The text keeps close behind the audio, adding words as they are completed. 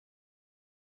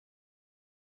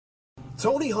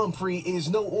Tony Humphrey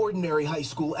is no ordinary high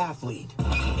school athlete.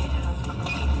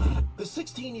 The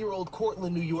 16-year-old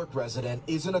Cortland, New York resident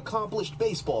is an accomplished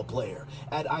baseball player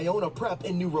at Iona Prep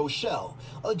in New Rochelle,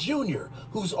 a junior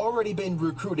who's already been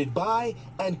recruited by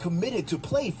and committed to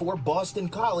play for Boston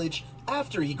College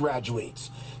after he graduates.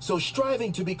 So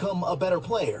striving to become a better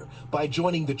player by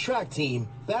joining the track team,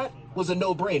 that was a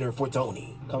no-brainer for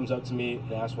Tony. Comes up to me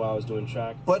and asks why I was doing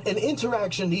track. But an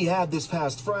interaction he had this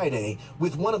past Friday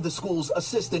with one of the school's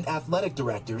assistant athletic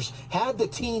directors had the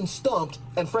teen stumped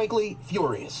and frankly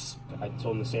furious. I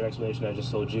told him the same explanation I just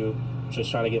told you.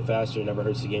 Just trying to get faster, it never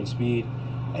hurts to gain speed.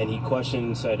 And he questioned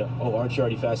and said, "Oh, aren't you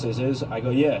already fast as is?" I go,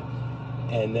 "Yeah."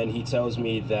 And then he tells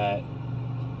me that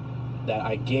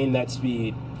I gained that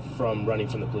speed from running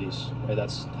from the police. Or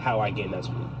that's how I gained that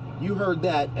speed. You heard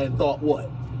that and thought what?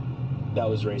 That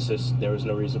was racist. There was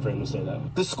no reason for him to say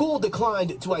that. The school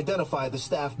declined to identify the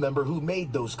staff member who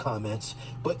made those comments,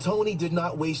 but Tony did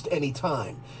not waste any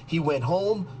time. He went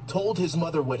home, told his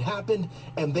mother what happened,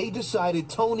 and they decided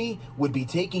Tony would be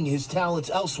taking his talents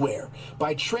elsewhere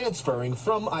by transferring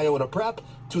from Iona Prep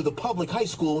to the public high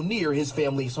school near his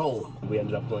family's home. We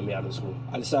ended up pulling me out of the school.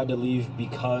 I decided to leave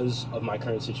because of my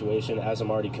current situation. As I'm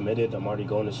already committed, I'm already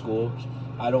going to school.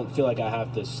 I don't feel like I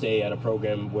have to stay at a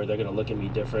program where they're going to look at me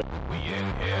different. We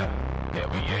in here, yeah,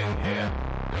 we in here,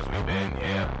 'cause we been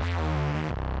here.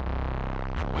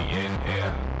 We in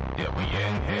here, yeah, we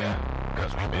in here,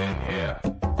 'cause we been here.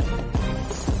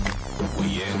 We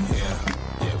in here,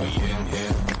 yeah, we in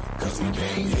here, 'cause we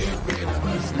can't get rid of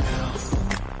us now.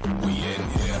 We in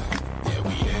here, yeah,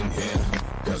 we in here,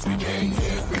 'cause we can't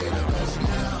get rid of us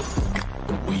now.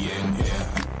 We in here,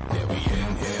 yeah, we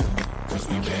in here, 'cause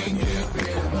we can't get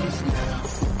rid of us now.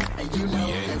 And you know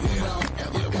that we won't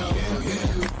ever go for you,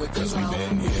 because we've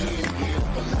been here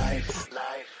for life.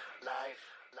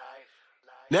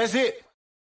 That's it.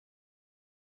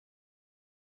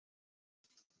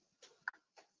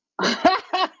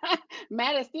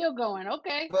 Matt is still going.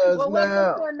 Okay. Buzz Well,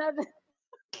 welcome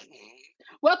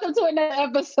to another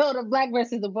episode of Black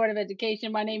versus the Board of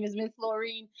Education. My name is Miss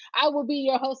Laureen. I will be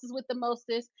your hostess with the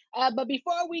mostest. But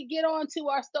before we get on to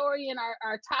our story and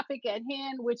our topic at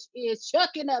hand, which is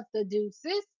chucking up the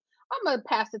deuces, I'm going to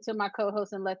pass it to my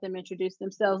co-host and let them introduce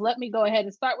themselves. Let me go ahead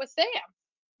and start with Sam.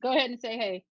 Go ahead and say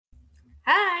hey.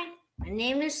 Hi, my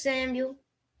name is Samuel.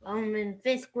 I'm in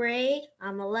 5th grade.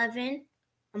 I'm 11.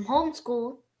 I'm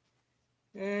homeschooled.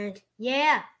 And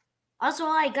yeah, also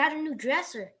I got a new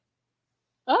dresser.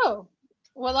 Oh,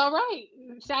 well, all right.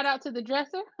 Shout out to the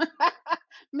dresser.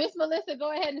 Miss Melissa,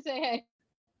 go ahead and say hey.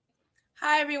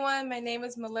 Hi, everyone. My name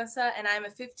is Melissa, and I'm a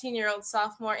 15-year-old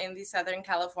sophomore in the Southern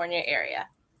California area.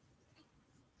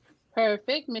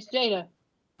 Perfect. Miss Jada.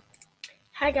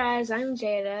 Hi guys, I'm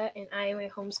Jada, and I am a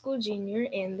homeschool junior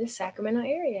in the Sacramento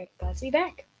area. Glad to be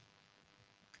back.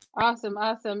 Awesome.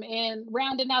 And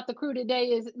rounding out the crew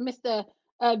today is Mr.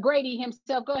 Grady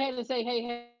himself. Go ahead and say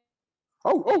hey.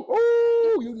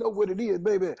 Oh, you know what it is,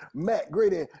 baby. Matt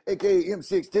Grady, a.k.a.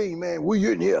 M16, man. We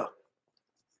in here.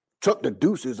 Chuck the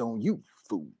deuces on you,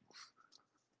 fools.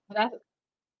 That's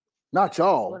not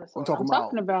y'all. what I'm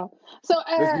talking about. So,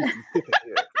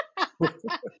 no,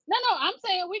 I'm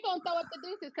saying we're going to throw up the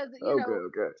deuces because,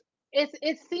 okay.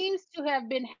 It seems to have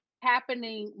been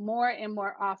happening more and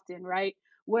more often, right?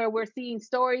 Where we're seeing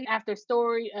story after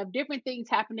story of different things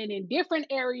happening in different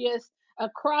areas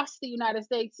across the United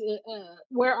States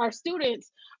where our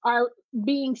students are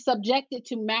being subjected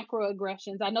to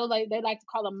macroaggressions. I know they like to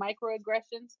call them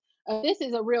microaggressions. This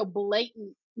is a real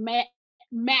blatant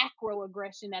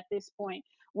macroaggression at this point,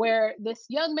 where this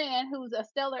young man who's a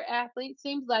stellar athlete,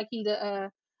 seems like he's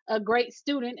a great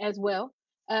student as well.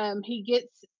 He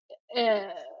gets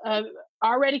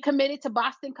already committed to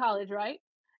Boston College, right?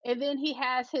 And then he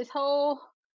has his whole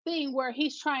thing where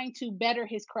he's trying to better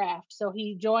his craft. So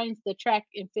he joins the track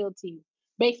and field team.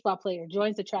 Baseball player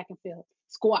joins the track and field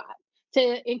squad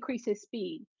to increase his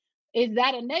speed. Is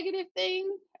that a negative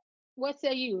thing? What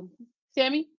say you,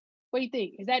 Sammy? What do you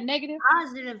think? Is that negative?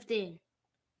 Positive thing.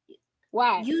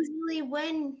 Why? Usually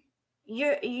when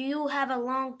you have a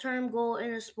long-term goal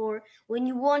in a sport, when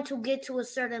you want to get to a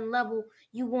certain level,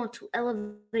 you want to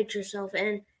elevate yourself.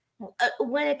 And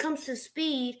when it comes to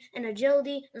speed and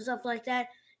agility and stuff like that,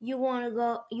 you want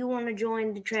to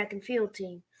join the track and field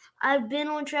team. I've been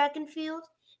on track and field.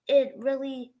 It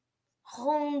really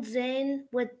hones in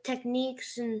with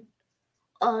techniques and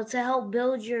to help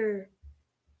build your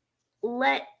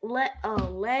leg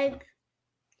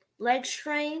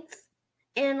strength,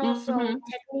 and also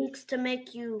techniques to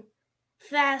make you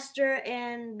faster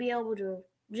and be able to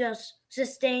just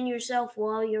sustain yourself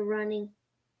while you're running.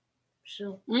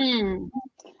 So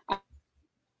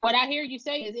what I hear you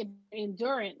say is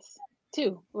endurance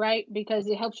too, right? Because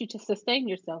it helps you to sustain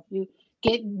yourself. You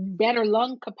get better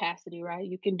lung capacity, right?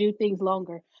 You can do things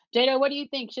longer. Jada, what do you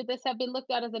think? Should this have been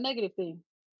looked at as a negative thing?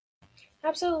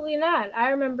 Absolutely not. I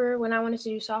remember when I wanted to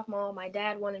do softball, my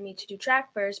dad wanted me to do track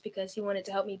first because he wanted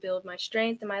to help me build my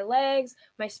strength in my legs,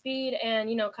 my speed, and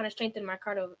kind of strengthen my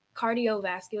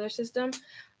cardiovascular system.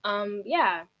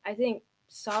 Yeah, I think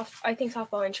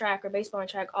softball and track or baseball and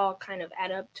track all kind of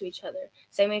add up to each other.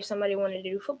 Same if somebody wanted to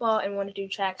do football and wanted to do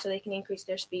track so they can increase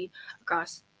their speed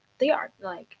across the yard.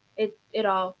 Like it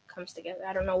all comes together.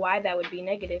 I don't know why that would be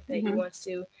negative that he wants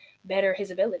to better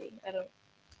his ability.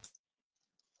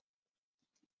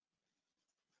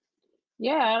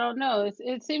 Yeah, I don't know.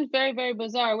 It seems very, very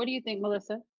bizarre. What do you think,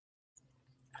 Melissa?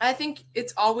 I think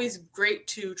it's always great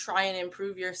to try and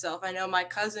improve yourself. I know my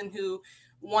cousin who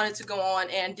wanted to go on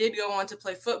and did go on to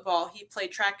play football. He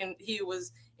played track and he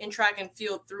was in track and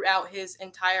field throughout his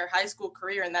entire high school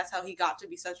career. And that's how he got to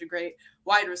be such a great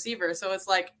wide receiver. So it's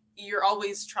like you're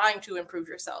always trying to improve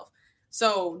yourself.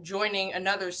 So joining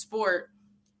another sport,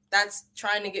 that's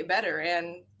trying to get better.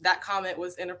 And that comment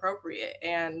was inappropriate.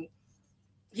 And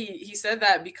he said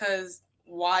that because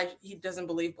why he doesn't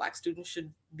believe Black students should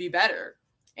be better.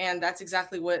 And that's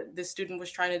exactly what this student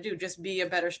was trying to do, just be a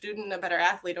better student, a better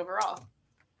athlete overall.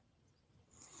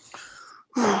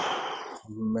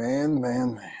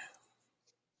 Man.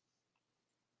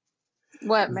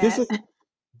 What, Matt?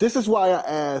 This is why I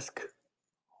ask,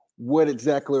 what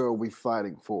exactly are we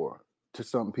fighting for to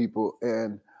some people?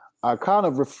 And I kind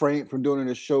of refrained from doing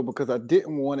this show because I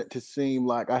didn't want it to seem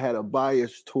like I had a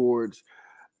bias towards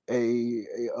a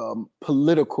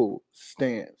political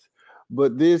stance.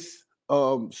 But this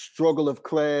struggle of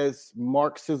class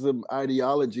Marxism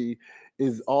ideology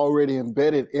is already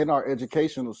embedded in our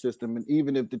educational system. And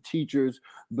even if the teachers,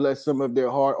 bless some of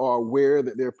their heart, are aware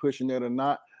that they're pushing it or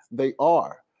not, they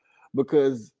are.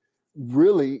 Because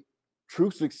really,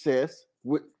 true success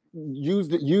would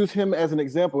use him as an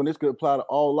example, and this could apply to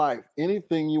all life.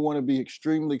 Anything you want to be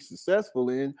extremely successful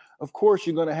in, of course,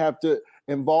 you're going to have to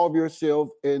involve yourself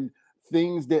in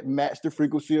things that match the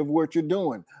frequency of what you're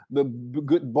doing. The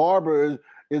good barber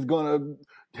is going to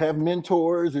have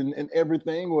mentors and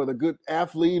everything, or the good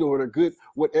athlete or the good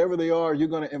whatever they are. You're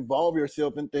going to involve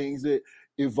yourself in things that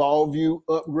evolve you,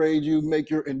 upgrade you, make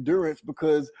your endurance,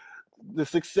 because the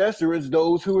successor is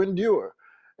those who endure.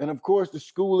 And of course, the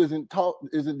school isn't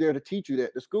there to teach you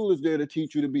that. The school is there to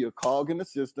teach you to be a cog in the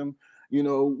system.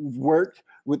 Worked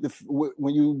with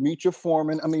when you meet your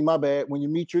foreman. When you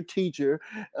meet your teacher,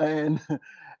 and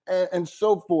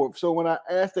so forth. So when I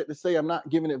ask that to say, I'm not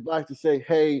giving advice to say,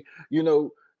 hey,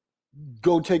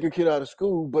 go take your kid out of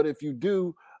school. But if you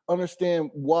do,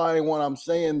 understand why when I'm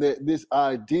saying that this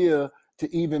idea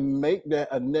to even make that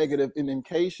a negative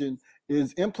indication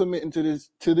is implementing to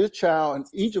this child and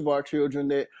each of our children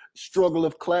that struggle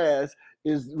of class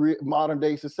is modern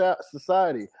day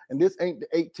society. And this ain't the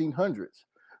 1800s.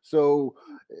 So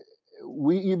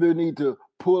we either need to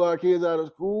pull our kids out of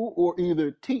school or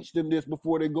either teach them this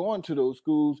before they go into those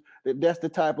schools, that's the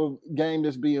type of game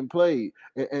that's being played,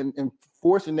 and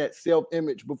forcing that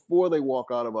self-image before they walk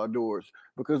out of our doors.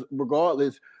 Because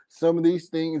regardless, some of these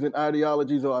things and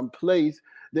ideologies are in place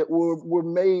that were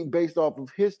made based off of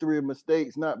history and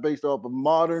mistakes, not based off of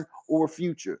modern or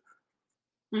future.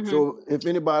 Mm-hmm. So if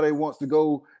anybody wants to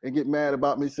go and get mad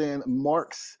about me saying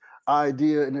Marx's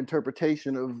idea and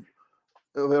interpretation of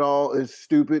it all is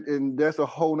stupid, and that's a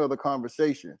whole nother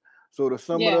conversation. So to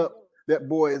sum it up, that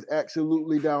boy is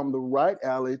absolutely down the right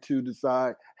alley to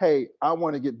decide, hey, I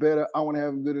want to get better. I want to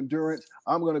have good endurance.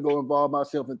 I'm going to go involve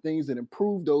myself in things that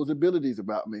improve those abilities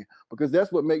about me, because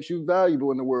that's what makes you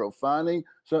valuable in the world. Finding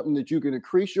something that you can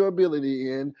increase your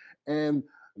ability in, and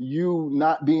you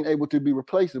not being able to be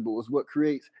replaceable is what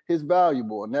creates his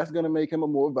valuable. And that's going to make him a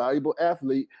more valuable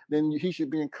athlete. Then he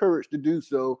should be encouraged to do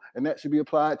so. And that should be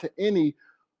applied to any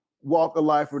walk of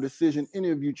life or decision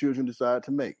any of you children decide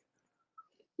to make.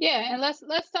 Yeah, and let's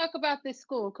talk about this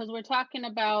school, because we're talking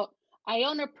about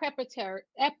Iona Preparatory,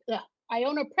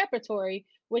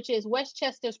 which is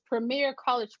Westchester's premier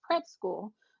college prep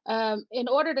school. In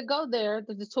order to go there,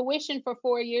 the tuition for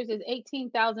 4 years is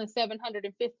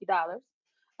 $18,750.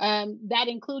 That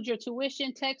includes your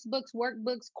tuition, textbooks,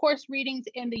 workbooks, course readings,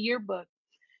 and the yearbook.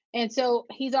 And so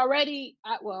he's already,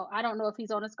 I don't know if he's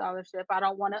on a scholarship. I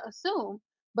don't want to assume,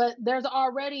 but there's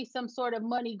already some sort of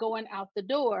money going out the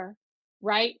door,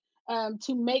 right?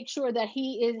 To make sure that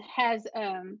he has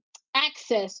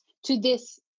access to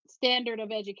this standard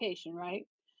of education, right?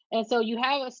 And so you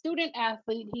have a student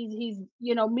athlete. He's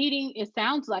meeting. It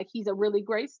sounds like he's a really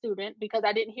great student because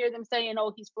I didn't hear them saying,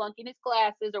 "Oh, he's flunking his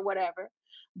classes" or whatever.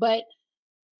 But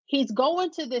he's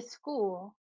going to this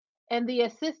school, and the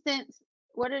assistant,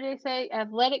 what do they say,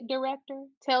 athletic director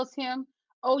tells him,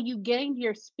 "Oh, you gained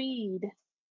your speed.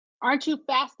 Aren't you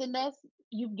fast enough?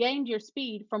 You've gained your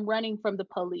speed from running from the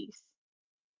police."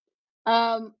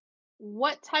 Um,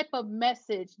 what type of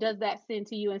message does that send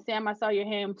to you? And Sam, I saw your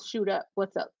hand shoot up.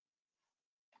 What's up?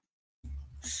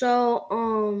 So,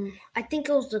 I think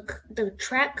it was the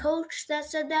track coach that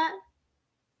said that.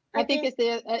 I think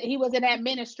it's he was an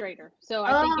administrator, so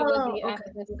I think it was the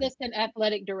okay. assistant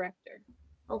athletic director.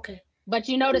 Okay. But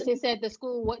you notice it said the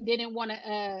school didn't want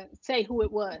to say who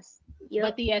it was. Yep.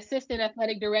 But the assistant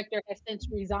athletic director has since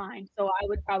resigned, so I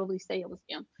would probably say it was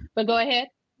him. But go ahead.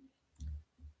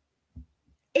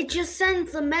 It just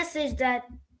sends a message that,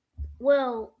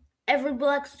 well, every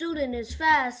black student is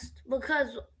fast because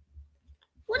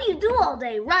what do you do all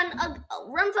day? Run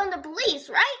from the police,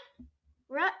 right?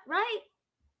 Right?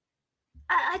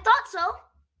 I thought so.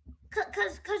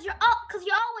 Cause you're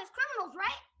always criminals,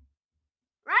 right?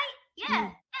 Right?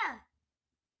 Yeah.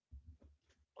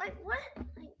 Like what?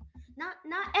 Like,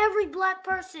 not every black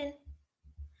person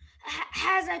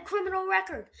has a criminal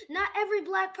record. Not every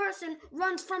black person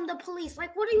runs from the police.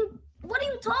 Like what are you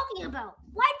talking about?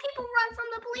 White people run from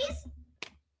the police?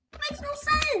 It makes no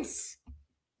sense.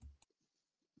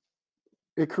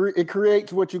 It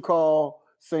creates what you call,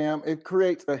 Sam, it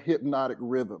creates a hypnotic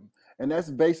rhythm. And that's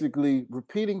basically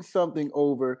repeating something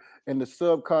over in the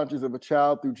subconscious of a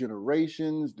child through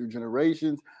generations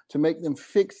to make them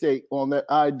fixate on that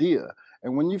idea.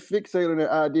 And when you fixate on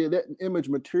that idea, that image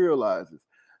materializes.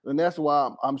 And that's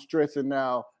why I'm stressing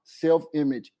now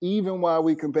self-image, even while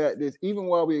we combat this, even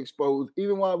while we expose,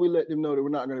 even while we let them know that we're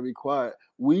not going to be quiet,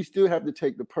 we still have to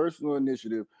take the personal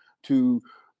initiative to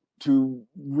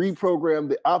reprogram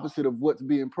the opposite of what's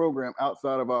being programmed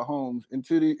outside of our homes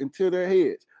into their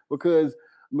heads. Because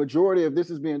majority of this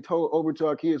is being told over to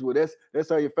our kids. Well, that's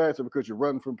how you're faster because you're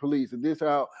running from police. And this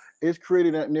how it's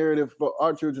creating that narrative for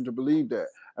our children to believe that.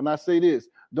 And I say this,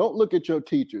 don't look at your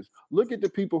teachers. Look at the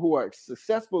people who are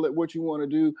successful at what you want to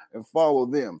do and follow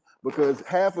them. Because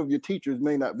half of your teachers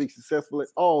may not be successful at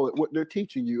all at what they're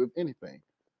teaching you, if anything.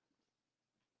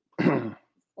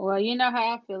 Well, you know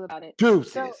how I feel about it.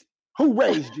 Deuces. So, who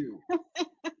raised you?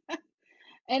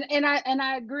 And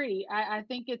I agree. I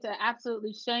think it's an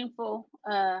absolutely shameful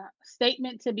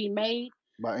statement to be made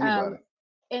by anybody.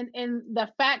 And the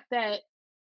fact that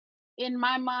in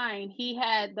my mind he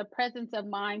had the presence of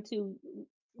mind to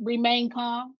remain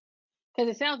calm, because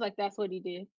it sounds like that's what he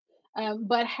did.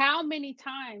 But how many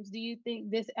times do you think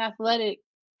this athletic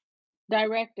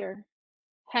director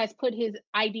has put his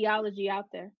ideology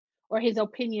out there or his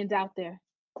opinions out there?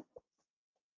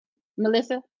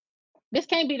 Melissa, this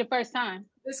can't be the first time.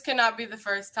 This cannot be the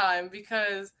first time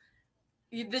because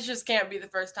this just can't be the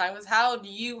first time. Because how do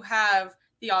you have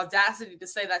the audacity to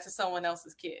say that to someone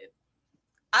else's kid?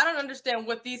 I don't understand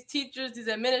what these teachers, these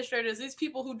administrators, these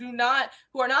people who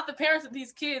are not the parents of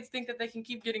these kids think that they can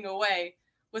keep getting away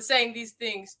with saying these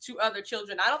things to other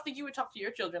children. I don't think you would talk to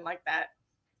your children like that.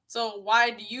 So why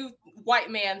do you,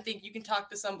 white man, think you can talk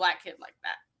to some black kid like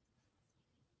that?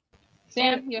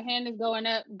 Sam, your hand is going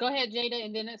up. Go ahead, Jada,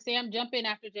 and then Sam, jump in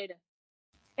after Jada.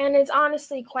 And it's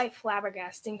honestly quite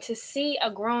flabbergasting to see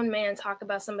a grown man talk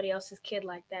about somebody else's kid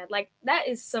like that. Like, that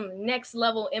is some next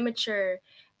level immature.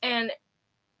 And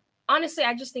honestly,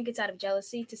 I just think it's out of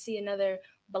jealousy to see another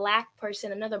black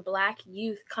person, another black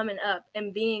youth coming up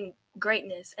and being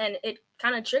greatness. And it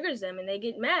kind of triggers them and they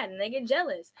get mad and they get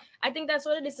jealous. I think that's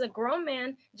what it is. It's a grown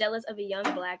man jealous of a young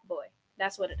black boy.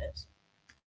 That's what it is.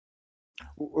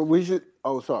 We should,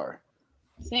 sorry.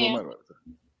 Sam.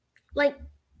 Like,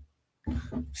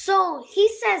 so he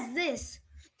says this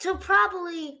to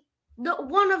probably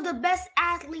one of the best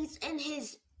athletes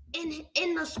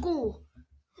in the school.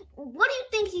 What do you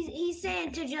think he's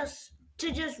saying to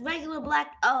just regular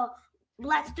black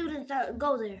students that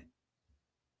go there?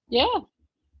 Yeah.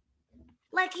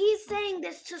 Like he's saying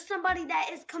this to somebody that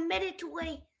is committed to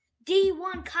a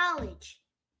D1 college.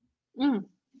 Mm.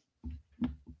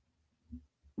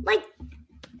 Like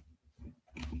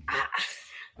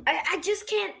I just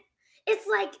can't. It's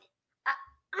like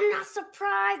I'm not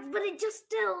surprised, but it's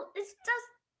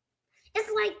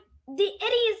like the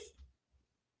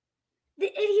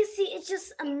idiocy. It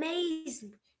just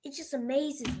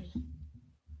amazes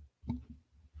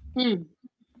me.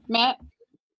 Matt.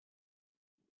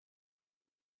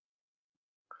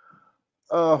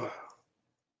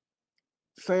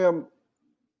 Sam,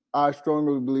 I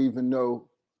strongly believe and know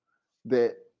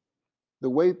that the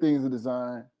way things are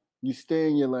designed, you stay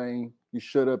in your lane, you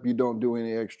shut up, you don't do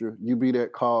any extra, you be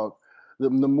that cog. The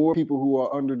more people who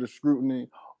are under the scrutiny,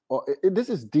 this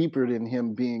is deeper than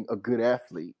him being a good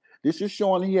athlete. This is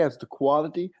showing he has the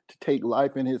quality to take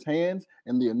life in his hands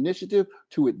and the initiative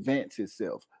to advance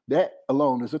himself. That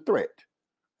alone is a threat.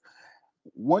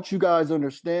 Once you guys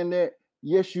understand that,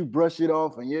 yes, you brush it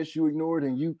off, and yes, you ignore it,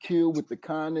 and you kill with the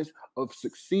kindness of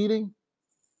succeeding,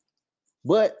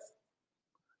 but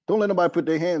don't let nobody put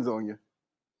their hands on you,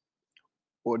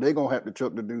 or they're going to have to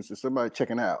chuck the deuces. Somebody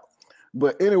checking out.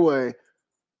 But anyway.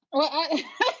 Well,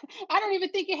 I don't even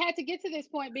think it had to get to this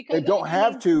point because they don't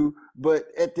have to, but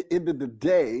at the end of the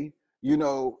day, you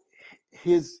know,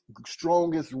 his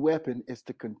strongest weapon is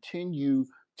to continue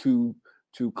to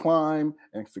climb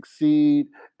and succeed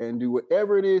and do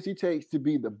whatever it is he takes to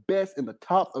be the best in the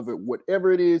top of it,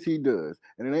 whatever it is he does.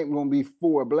 And it ain't going to be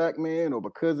for a black man or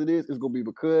because it is. It's going to be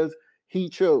because he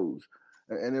chose.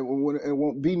 And it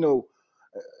won't be no,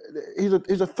 he's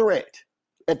a threat.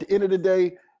 At the end of the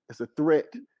day, it's a threat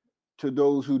to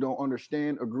those who don't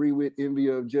understand, agree with, envy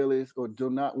of, jealous, or do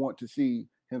not want to see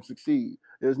him succeed.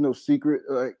 There's no secret.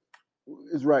 Like,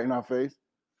 it's right in our face.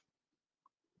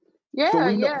 Yeah, so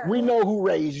we know who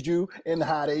raised you and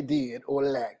how they did or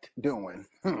lacked doing.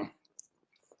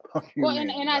 Well,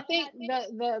 and I think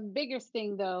the biggest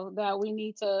thing, though, that we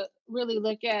need to really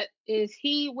look at is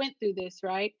he went through this,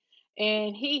 right?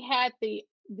 And he had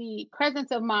the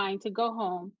presence of mind to go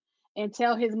home and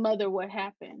tell his mother what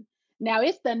happened. Now,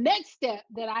 it's the next step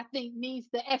that I think needs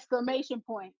the exclamation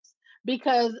points,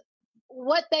 because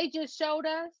what they just showed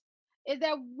us is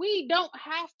that we don't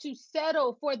have to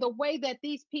settle for the way that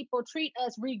these people treat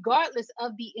us, regardless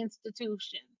of the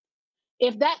institution.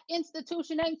 If that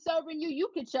institution ain't serving you, you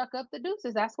can chuck up the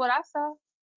deuces. That's what I saw.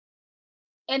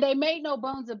 And they made no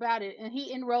bones about it. And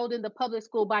he enrolled in the public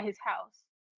school by his house.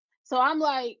 So I'm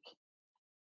like,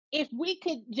 if we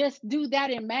could just do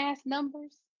that in mass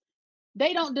numbers,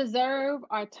 they don't deserve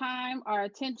our time, our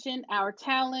attention, our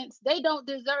talents. They don't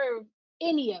deserve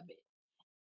any of it.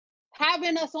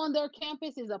 Having us on their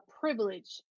campus is a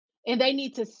privilege, and they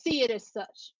need to see it as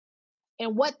such.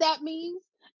 And what that means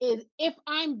is, if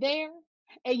I'm there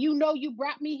and you know you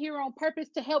brought me here on purpose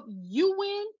to help you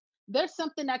win, there's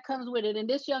something that comes with it. And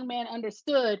this young man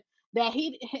understood that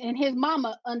he and his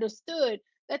mama understood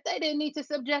that they didn't need to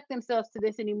subject themselves to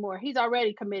this anymore. He's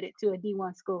already committed to a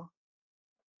D1 school.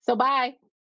 So bye.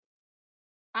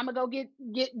 I'm gonna go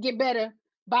get better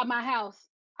by my house.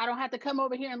 I don't have to come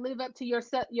over here and live up to your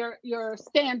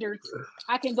standards.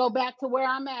 I can go back to where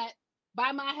I'm at,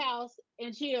 by my house,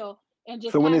 and chill and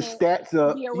just. So when his stats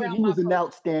up, he was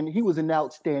an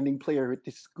outstanding player at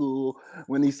the school.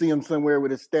 When he see him somewhere with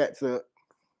his stats up,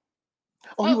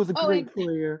 he was a great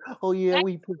player. Oh yeah,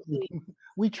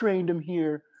 we trained him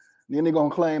here. Then they're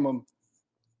gonna claim him.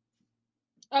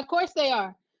 Of course they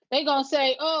are. They're gonna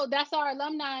say, "Oh, that's our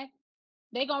alumni."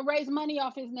 They're gonna raise money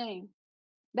off his name.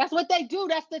 That's what they do.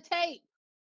 That's the tape.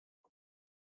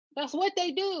 That's what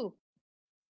they do.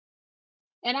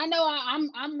 And I know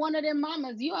I'm one of them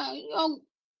mamas. You know,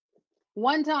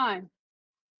 one time.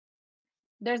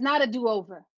 There's not a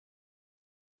do-over.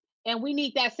 And we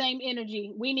need that same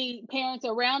energy. We need parents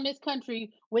around this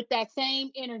country with that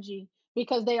same energy,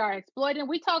 because they are exploiting.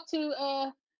 We talked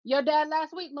to your dad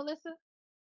last week, Melissa,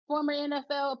 former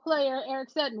NFL player Eric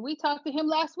Sutton. We talked to him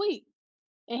last week.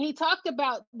 And he talked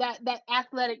about that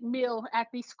athletic meal at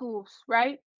these schools,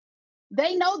 right?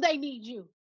 They know they need you.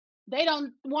 They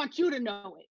don't want you to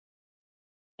know it.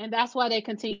 And that's why they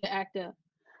continue to act up.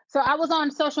 So I was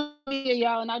on social media,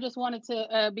 y'all, and I just wanted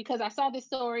to, because I saw this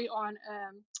story on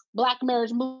Black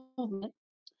Marriage Movement.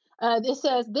 It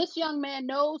says, this young man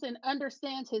knows and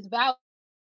understands his value.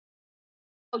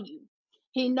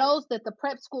 He knows that the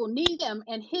prep school needs him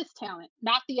and his talent,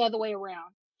 not the other way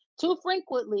around. Too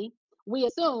frequently, we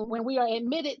assume when we are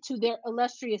admitted to their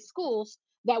illustrious schools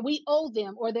that we owe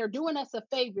them or they're doing us a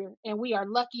favor, and we are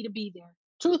lucky to be there.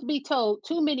 Truth be told,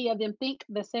 too many of them think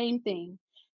the same thing.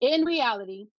 In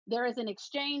reality, there is an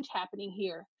exchange happening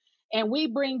here, and we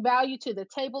bring value to the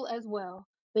table as well.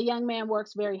 The young man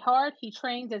works very hard. He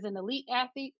trains as an elite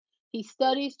athlete. He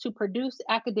studies to produce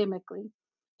academically.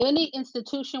 Any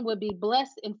institution would be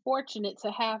blessed and fortunate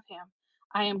to have him.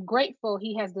 I am grateful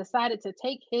he has decided to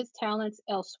take his talents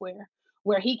elsewhere,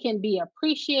 where he can be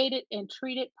appreciated and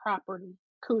treated properly.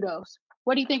 Kudos.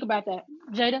 What do you think about that,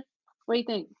 Jada? What do you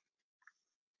think?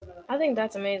 I think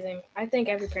that's amazing. I think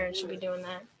every parent should be doing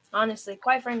that, honestly,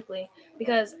 quite frankly,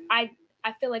 because I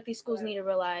feel like these schools need to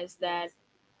realize that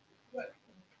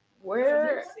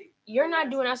you're not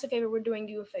doing us a favor, we're doing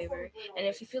you a favor. And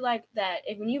if you feel like that,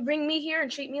 if when you bring me here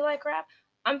and treat me like crap,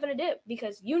 I'm gonna dip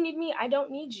because you need me. I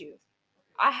don't need you.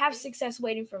 I have success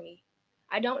waiting for me.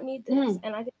 I don't need this.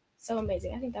 And I think it's so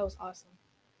amazing. I think that was awesome.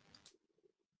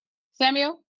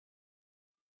 Samuel?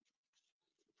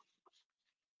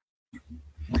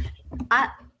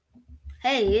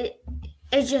 It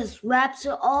just wraps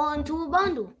it all into a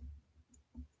bundle.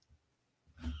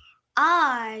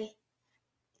 I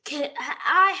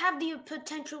have the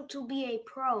potential to be a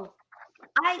pro.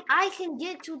 I can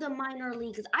get to the minor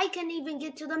leagues. I can even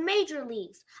get to the major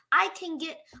leagues. I can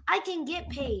get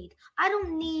paid. I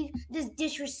don't need this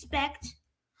disrespect.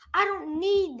 I don't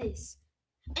need this.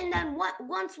 And then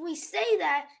once we say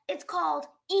that, it's called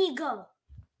ego.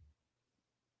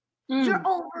 You're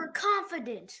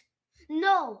overconfident.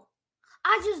 No.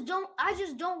 I just don't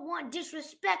want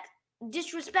disrespect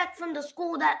from the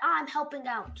school that I'm helping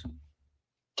out.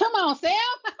 Come on, Sam.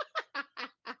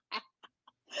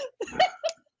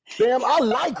 Sam, I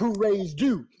like who raised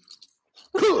you.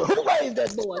 Who raised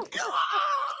that boy?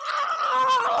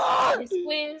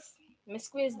 Miss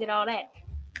Squiz did all that.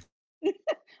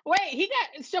 Wait, he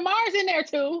got Shamar's in there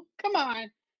too. Come on.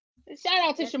 Shout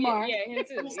out to Shamar. Yeah, him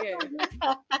too.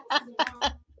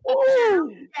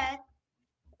 Yeah.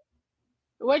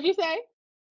 What'd you say?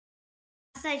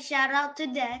 I said shout out to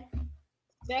Dad.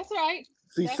 That's right.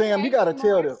 See, That's Sam, right, you gotta Shamar.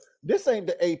 tell them this ain't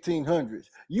the 1800s.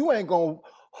 You ain't gonna.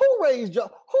 Who raised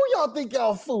y'all? Who y'all think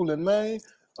y'all fooling, man?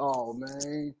 Oh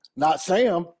man, not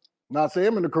Sam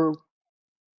and the crew.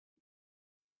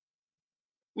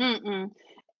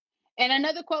 And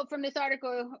another quote from this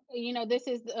article, this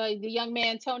is the young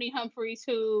man, Tony Humphreys,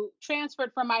 who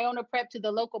transferred from Iona Prep to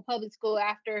the local public school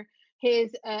after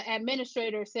his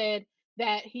administrator said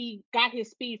that he got his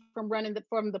speed from running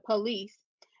from the police.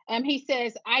 He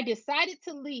says, I decided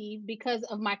to leave because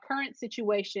of my current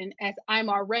situation as I'm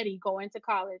already going to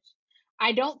college.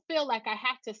 I don't feel like I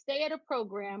have to stay at a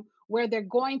program where they're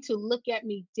going to look at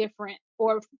me different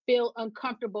or feel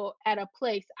uncomfortable at a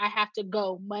place I have to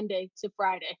go Monday to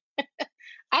Friday.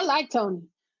 I like Tony.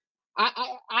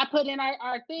 I put in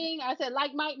our thing. I said,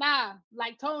 like Mike,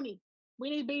 like Tony.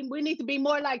 We need to be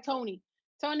more like Tony.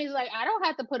 Tony's like, I don't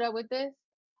have to put up with this.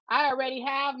 I already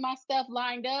have my stuff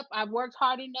lined up. I've worked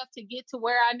hard enough to get to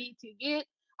where I need to get.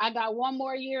 I got one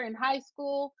more year in high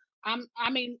school.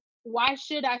 Why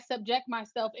should I subject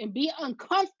myself and be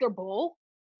uncomfortable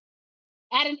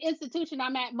at an institution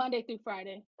I'm at Monday through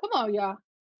Friday? Come on, y'all.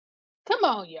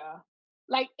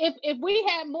 Like if we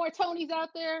had more Tonys out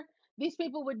there, these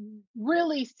people would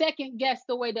really second guess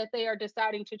the way that they are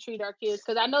deciding to treat our kids.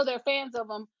 Because I know they're fans of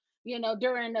them,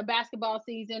 during the basketball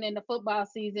season and the football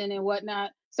season and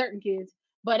whatnot, certain kids.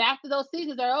 But after those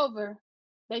seasons are over,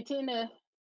 they tend to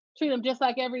treat them just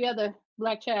like every other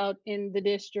Black child in the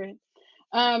district.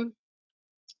 I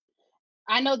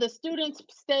know the students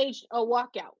staged a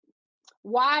walkout.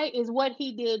 Why is what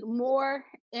he did more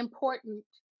important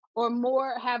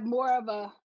or have more of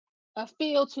a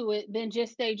feel to it than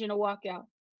just staging a walkout?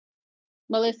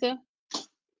 Melissa?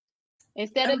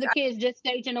 Instead of the kids just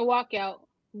staging a walkout,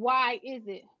 why is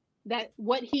it that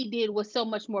what he did was so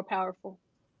much more powerful?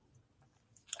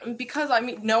 Because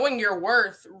knowing your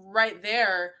worth right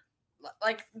there,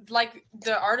 like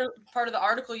the part of the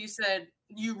article you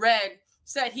read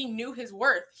said he knew his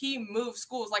worth. He moved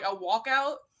schools. Like a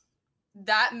walkout,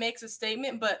 that makes a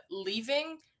statement, but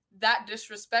leaving that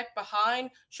disrespect behind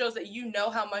shows that you know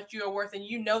how much you are worth and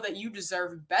you know that you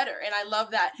deserve better. And I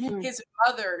love that his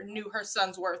mother knew her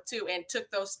son's worth too and took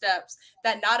those steps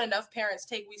that not enough parents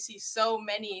take. We see so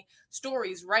many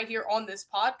stories right here on this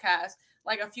podcast.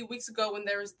 Like a few weeks ago when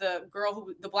there was the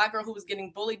Black girl who was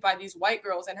getting bullied by these white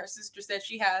girls, and her sister said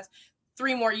she has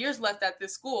 3 more years left at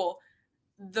this school.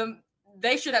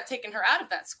 They should have taken her out of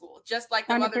that school, just like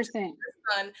the 100%. Mother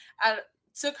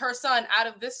took her son out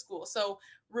of this school. So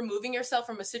removing yourself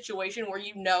from a situation where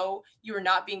you know you are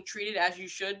not being treated as you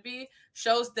should be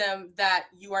shows them that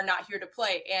you are not here to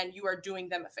play and you are doing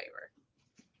them a favor.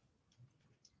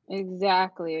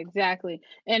 Exactly.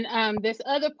 And this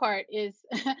other part is,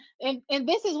 and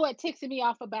this is what ticks me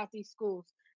off about these schools.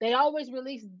 They always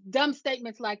release dumb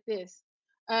statements like this.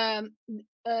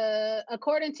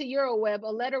 According to Euroweb, a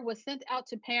letter was sent out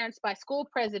to parents by school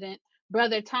president,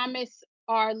 Brother Thomas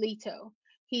R. Leto.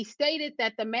 He stated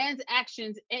that the man's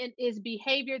actions is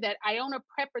behavior that Iona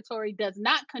Preparatory does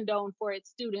not condone for its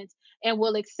students and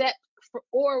will accept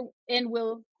from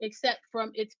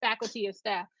its faculty or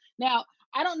staff. Now,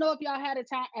 I don't know if y'all had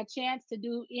a chance to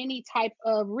do any type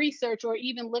of research or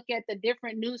even look at the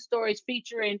different news stories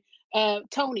featuring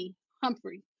Tony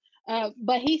Humphreys.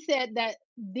 But he said that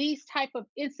these type of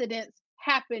incidents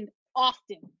happen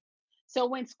often. So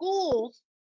when schools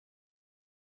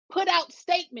put out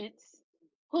statements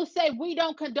who say we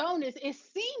don't condone this, it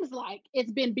seems like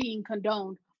it's been being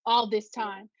condoned all this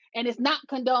time. And it's not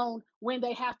condoned when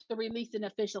they have to release an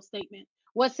official statement.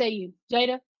 What say you,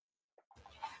 Jada?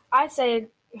 I'd say,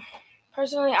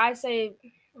 personally,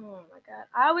 oh my God.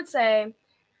 I would say,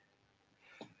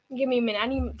 give me a minute. I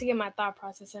need to get my thought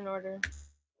process in order.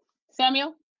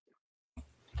 Samuel?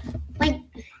 Like,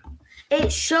 it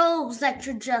shows that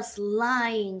you're just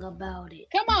lying about it.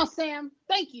 Come on, Sam.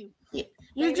 Thank you.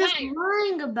 You're just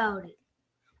lying about it.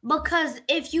 Because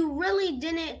if you really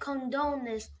didn't condone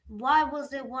this, why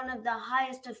was it one of the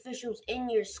highest officials in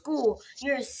your school,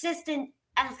 your assistant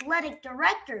athletic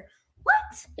director?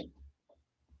 What?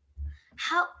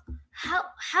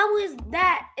 How is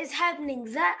that is happening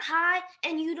that high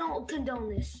and you don't condone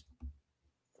this?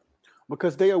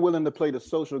 Because they are willing to play the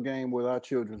social game with our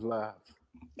children's lives.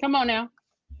 Come on now.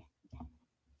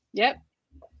 Yep.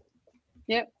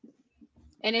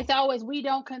 And it's always, we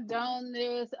don't condone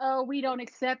this. Oh, we don't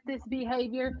accept this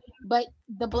behavior. But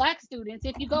the Black students,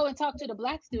 if you go and talk to the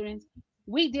Black students,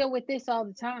 we deal with this all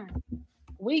the time.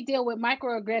 We deal with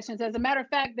microaggressions. As a matter of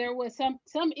fact, there was some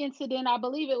incident, I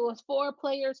believe it was 4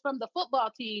 players from the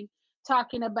football team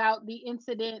talking about the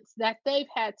incidents that they've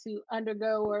had to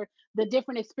undergo or the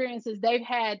different experiences they've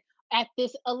had at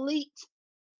this elite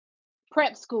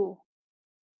prep school.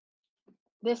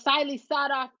 This highly sought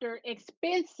after,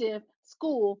 expensive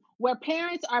school where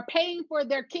parents are paying for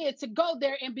their kids to go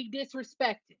there and be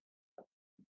disrespected.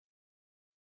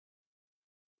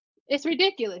 It's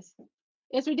ridiculous.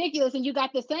 It's ridiculous. And you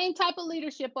got the same type of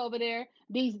leadership over there,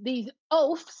 these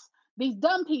oafs, these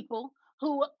dumb people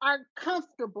who are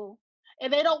comfortable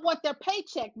and they don't want their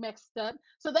paycheck mixed up.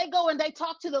 So they go and they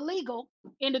talk to the legal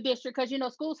in the district because, you know,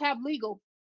 schools have legal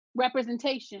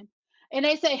representation. And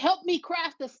they say, help me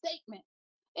craft a statement.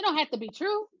 It don't have to be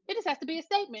true. It just has to be a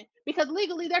statement because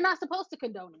legally they're not supposed to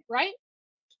condone it, right?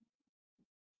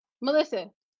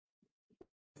 Melissa.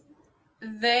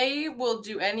 They will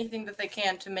do anything that they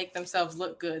can to make themselves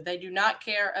look good. They do not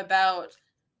care about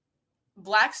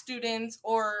Black students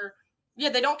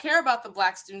they don't care about the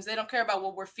Black students. They don't care about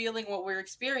what we're feeling, what we're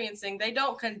experiencing. They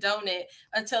don't condone it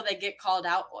until they get called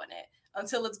out on it,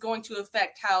 until it's going to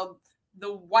affect how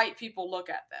the white people look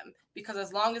at them. Because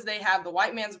as long as they have the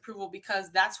white man's approval,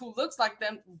 because that's who looks like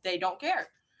them, they don't care.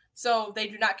 So they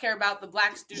do not care about the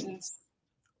Black students,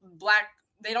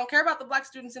 they don't care about the Black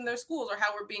students in their schools or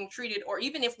how we're being treated, or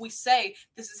even if we say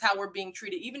this is how we're being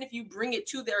treated, even if you bring it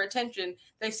to their attention,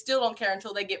 they still don't care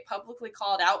until they get publicly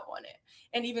called out on it.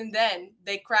 And even then,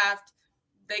 they craft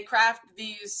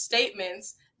these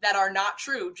statements that are not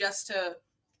true just to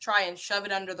try and shove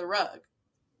it under the rug.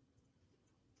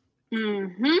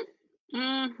 You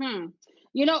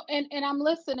know, and I'm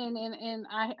listening and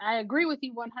I agree with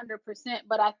you 100%,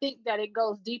 but I think that it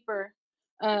goes deeper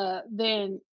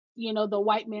than, you know, the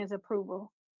white man's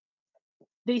approval.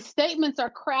 These statements are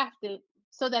crafted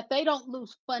so that they don't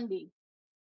lose funding.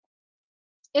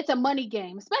 It's a money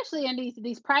game, especially in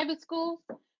these private schools.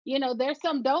 You know, there's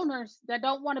some donors that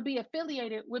don't want to be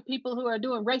affiliated with people who are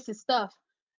doing racist stuff,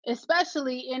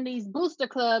 especially in these booster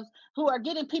clubs who are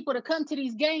getting people to come to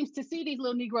these games to see these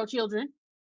little Negro children.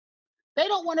 They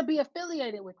don't want to be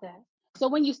affiliated with that. So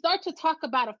when you start to talk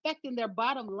about affecting their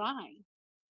bottom line,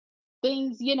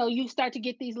 things, you know, you start to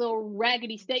get these little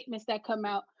raggedy statements that come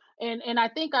out. And I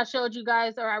think I showed you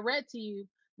guys, or I read to you,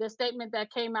 the statement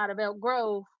that came out of Elk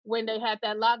Grove when they had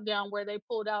that lockdown where they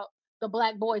pulled out the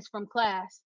Black boys from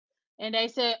class. And they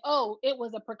said, oh, it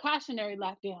was a precautionary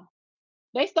lockdown.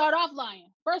 They start off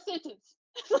lying. First sentence.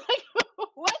 Like,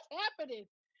 what's happening?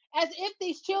 As if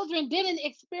these children didn't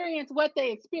experience what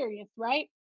they experienced, right?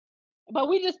 But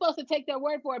we're just supposed to take their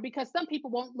word for it because some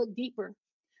people won't look deeper.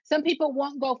 Some people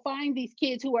won't go find these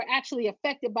kids who are actually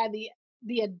affected by the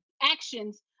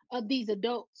actions of these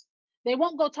adults. They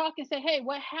won't go talk and say, hey,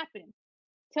 what happened?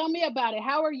 Tell me about it.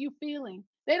 How are you feeling?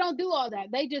 They don't do all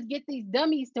that. They just get these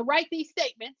dummies to write these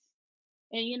statements.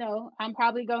 And, you know, I'm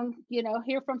probably going to, you know,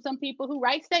 hear from some people who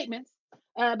write statements,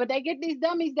 but they get these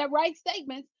dummies that write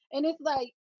statements. And it's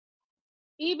like,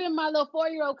 even my little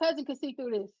 4-year-old cousin could see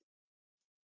through this.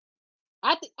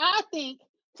 I think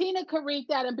Tina could read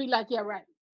that and be like, yeah, right.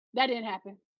 That didn't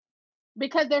happen.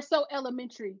 Because they're so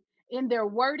elementary in their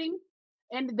wording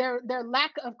and their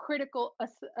lack of critical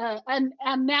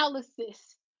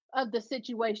analysis of the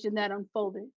situation that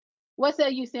unfolded. What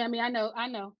say you, Sammy? I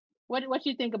know. What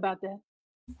you think about that?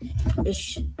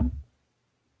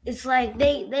 It's like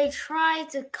they try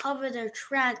to cover their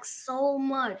tracks so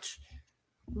much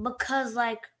because,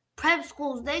 like, prep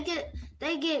schools, they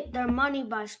get their money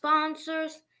by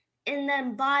sponsors and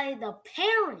then by the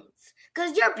parents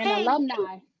because you're paying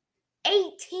alumni.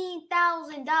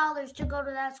 $18,000 to go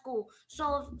to that school.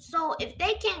 So if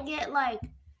they can't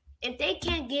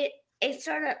get a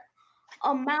certain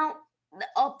amount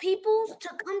of people to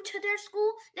come to their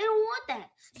school, they don't want that.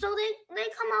 So they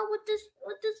come out with this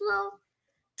little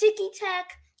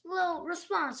ticky-tack little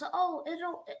response. Oh,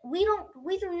 we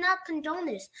do not condone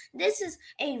this. This is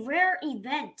a rare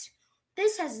event.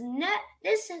 This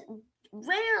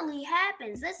rarely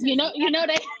happens. They he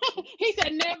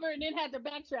said never and then had to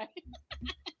backtrack.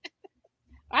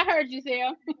 I heard you,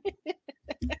 Sam.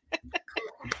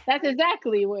 That's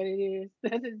exactly what it is.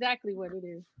 That's exactly what it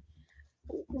is.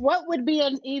 What would be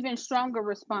an even stronger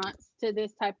response to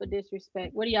this type of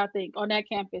disrespect? What do y'all think on that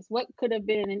campus? What could have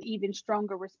been an even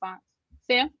stronger response?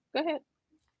 Sam, go ahead.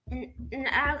 An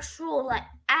actual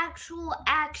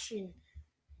action,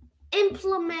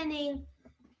 implementing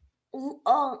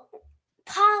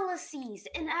policies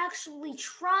and actually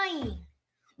trying,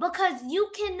 because you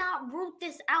cannot root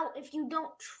this out if you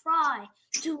don't try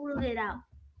to root it out.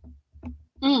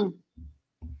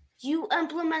 You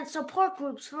implement support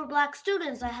groups for Black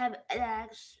students that have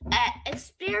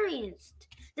experienced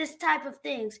this type of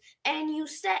things, and you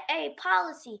set a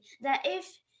policy that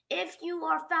if you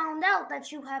are found out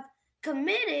that you have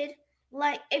committed,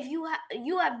 like if you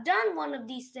have done one of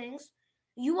these things,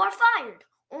 you are fired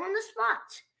on the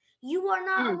spot. You are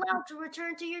not allowed to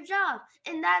return to your job,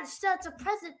 and that sets a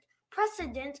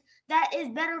precedent that is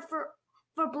better for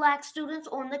Black students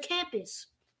on the campus.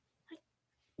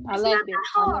 I like it.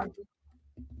 Hard.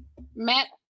 Matt?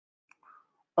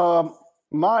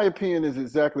 My opinion is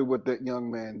exactly what that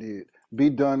young man did. Be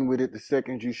done with it the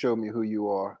second you show me who you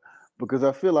are. Because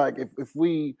I feel like if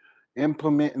we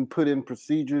implement and put in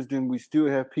procedures, then we still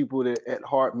have people that at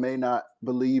heart may not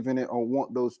believe in it or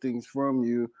want those things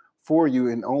for you,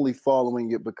 and only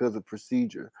following it because of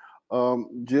procedure.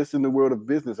 Just in the world of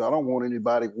business, I don't want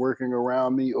anybody working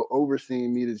around me or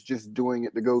overseeing me that's just doing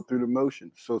it to go through the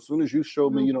motions. So as soon as you show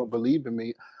me you don't believe in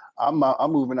me, I'm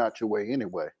moving out your way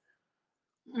anyway.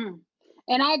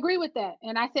 And I agree with that.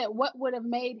 And I said, what would have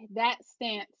made that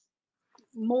stance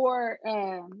more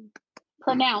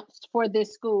pronounced for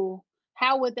this school?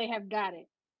 How would they have got it?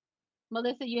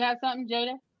 Melissa, you have something,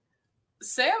 Jada?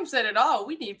 Sam said it all.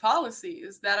 We need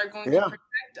policies that are going to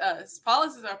protect us.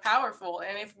 Policies are powerful,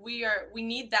 and if we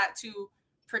need that to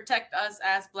protect us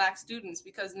as Black students,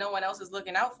 because no one else is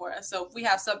looking out for us. So if we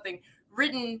have something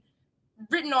written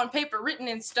on paper, written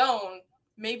in stone,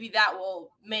 maybe that will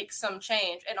make some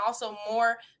change. And also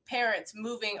more parents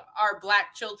moving our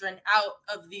Black children out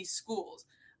of these schools.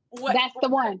 That's the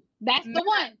one.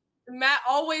 Matt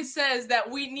always says that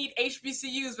we need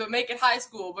HBCUs, but make it high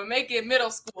school, but make it middle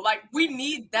school. Like, we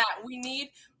need that. We need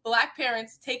Black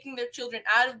parents taking their children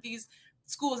out of these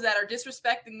schools that are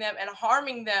disrespecting them and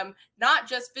harming them, not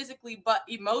just physically, but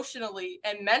emotionally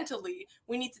and mentally.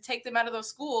 We need to take them out of those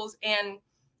schools and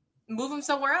move them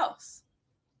somewhere else.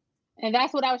 And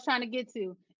that's what I was trying to get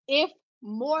to. If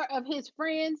more of his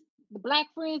friends, the Black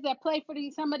friends that play for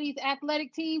some of these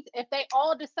athletic teams, if they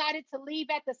all decided to leave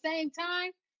at the same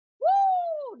time,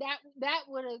 woo! That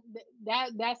would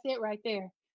have that's it right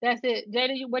there. That's it.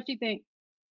 Jada, what you think?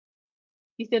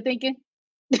 You still thinking?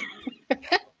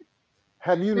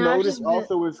 Have you noticed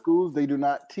also in schools they do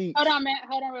not teach? Hold on, Matt.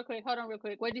 Hold on real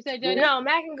quick. What'd you say, Jada? No,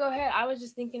 Matt can go ahead. I was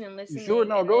just thinking and listening. Sure,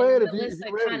 no, go ahead. If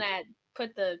you're kind of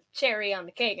put the cherry on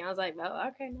the cake, and I was like, oh,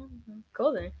 okay, no,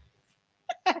 cool then.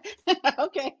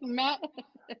 Okay, Matt.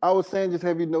 I was saying, just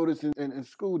have you noticed in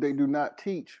school they do not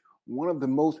teach one of the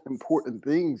most important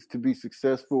things to be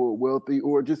successful or wealthy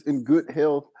or just in good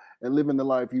health and living the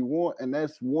life you want, and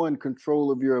that's one, control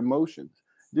of your emotions.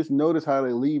 Just notice how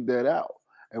they leave that out.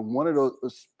 And one of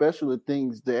those special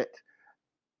things that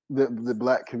the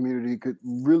Black community could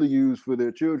really use for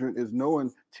their children is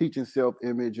teaching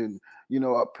self-image and,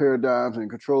 paradigms and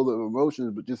control of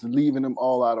emotions, but just leaving them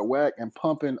all out of whack and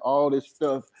pumping all this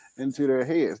stuff into their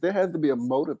heads. There has to be a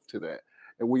motive to that.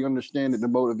 And we understand that the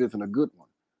motive isn't a good one.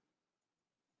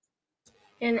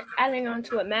 And adding on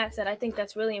to what Matt said, I think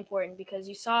that's really important because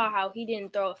you saw how he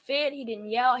didn't throw a fit. He didn't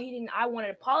yell. I want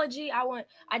an apology.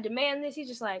 I demand this. He's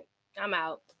just like, I'm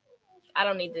out. I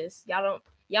don't need this.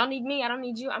 Y'all need me. I don't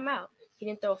need you. I'm out. He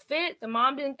didn't throw a fit. The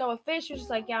mom didn't throw a fit. She was just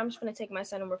like, yeah, I'm just going to take my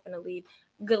son and we're going to leave.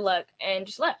 Good luck. And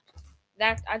just left.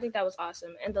 I think that was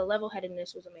awesome. And the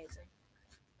level-headedness was amazing.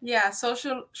 Yeah,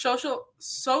 social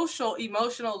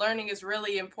emotional learning is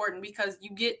really important because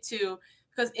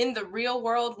in the real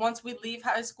world, once we leave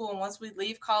high school and once we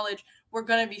leave college, we're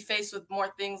going to be faced with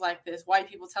more things like this. White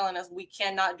people telling us we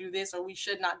cannot do this or we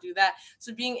should not do that.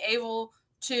 So being able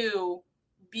to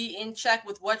be in check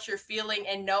with what you're feeling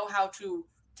and know how to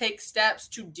take steps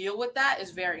to deal with that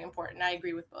is very important. I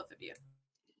agree with both of you.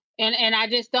 And I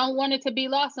just don't want it to be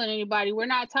lost on anybody. We're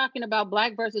not talking about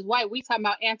black versus white. We talking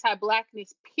about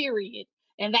anti-blackness, period.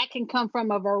 And that can come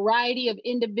from a variety of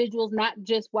individuals, not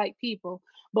just white people.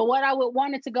 But what I would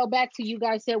want it to go back to, you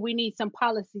guys said we need some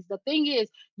policies. The thing is,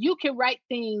 you can write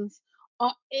things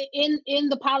in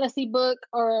the policy book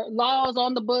or laws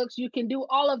on the books. You can do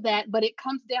all of that, but it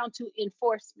comes down to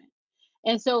enforcement.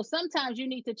 And so sometimes you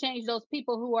need to change those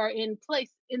people who are in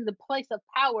the place of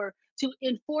power to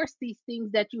enforce these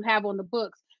things that you have on the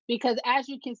books. Because as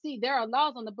you can see, there are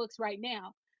laws on the books right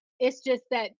now. It's just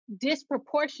that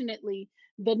disproportionately,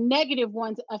 the negative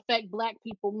ones affect Black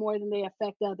people more than they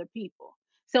affect other people.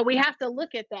 So we have to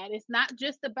look at that. It's not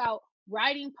just about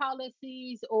writing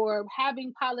policies or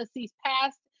having policies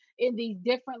passed in these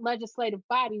different legislative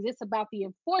bodies. It's about the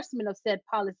enforcement of said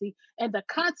policy and the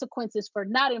consequences for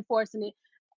not enforcing it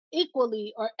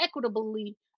equally or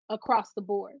equitably across the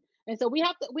board. And so we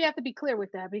have to be clear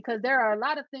with that, because there are a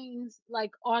lot of things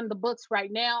like on the books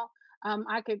right now.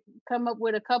 I could come up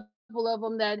with a couple of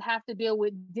them that have to deal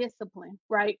with discipline,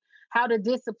 right? How to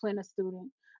discipline a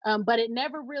student. But you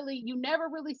never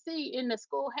really see in the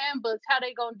school handbooks how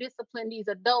they gonna discipline these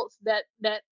adults that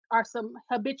are some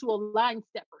habitual line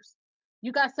steppers.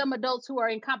 You got some adults who are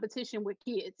in competition with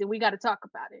kids, and we got to talk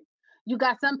about it. You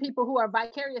got some people who are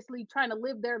vicariously trying to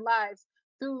live their lives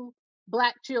through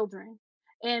Black children,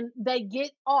 and they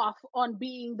get off on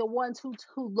being the ones who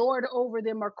lord over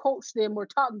them or coach them or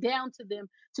talk down to them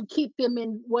to keep them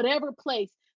in whatever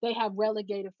place they have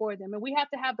relegated for them. And we have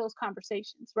to have those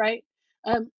conversations, right?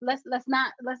 Let's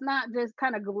not just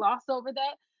kind of gloss over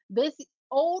that. This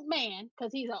old man,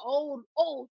 because he's an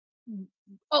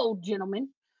old gentleman,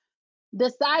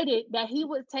 decided that he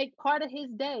would take part of his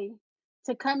day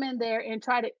to come in there and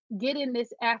try to get in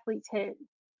this athlete's head,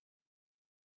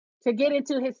 to get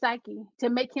into his psyche, to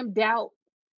make him doubt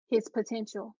his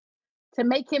potential, to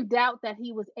make him doubt that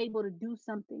he was able to do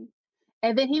something.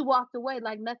 And then he walked away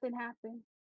like nothing happened.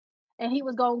 And he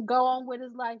was going to go on with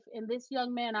his life. And this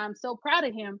young man, I'm so proud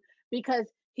of him, because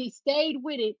he stayed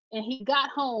with it, and he got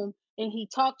home and he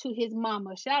talked to his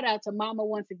mama. Shout out to mama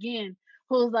once again,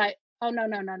 who was like, oh, no,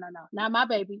 not my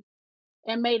baby.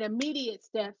 And made immediate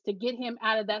steps to get him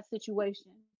out of that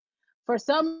situation. For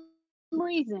some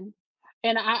reason,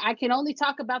 and I can only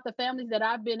talk about the families that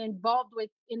I've been involved with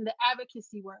in the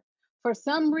advocacy work. For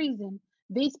some reason,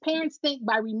 these parents think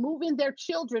by removing their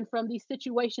children from these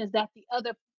situations that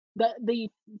the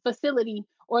facility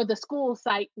or the school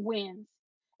site wins.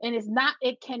 And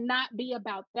it cannot be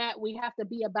about that. We have to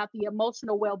be about the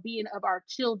emotional well-being of our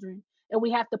children, and we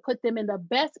have to put them in the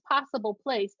best possible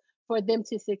place for them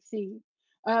to succeed.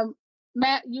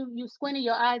 Matt, you squinting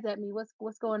your eyes at me.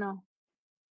 What's going on?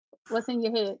 What's in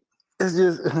your head? It's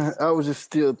just, I was just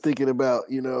still thinking about,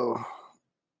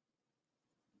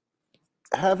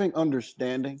 having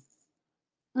understanding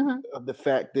of the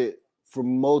fact that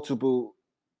from multiple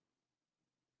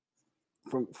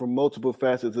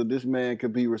facets of this man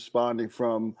could be responding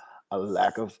from a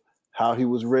lack of how he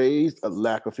was raised, a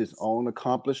lack of his own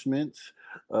accomplishments,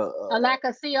 a lack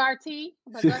of CRT,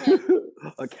 but go ahead.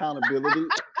 Accountability,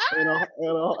 and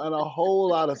a whole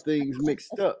lot of things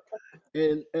mixed up.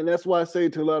 And that's why I say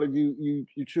to a lot of you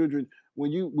children,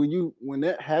 when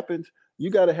that happens, you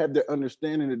got to have the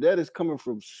understanding that is coming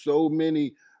from so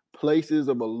many places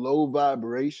of a low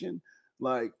vibration.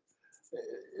 Like,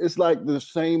 it's like the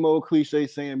same old cliche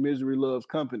saying misery loves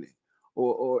company,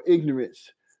 or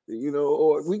ignorance,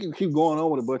 or we can keep going on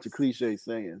with a bunch of cliche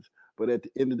sayings. But at the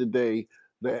end of the day,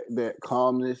 that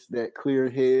calmness, that clear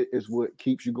head is what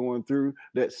keeps you going through.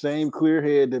 That same clear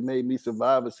head that made me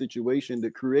survive a situation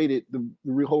that created the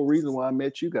whole reason why I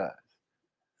met you guys.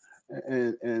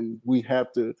 And we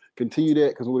have to continue that,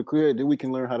 because when we're clear, then we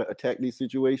can learn how to attack these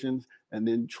situations and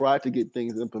then try to get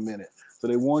things implemented. So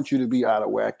they want you to be out of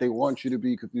whack. They want you to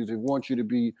be confused. They want you to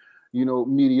be,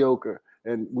 mediocre.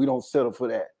 And we don't settle for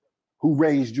that. Who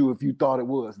raised you if you thought it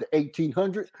was the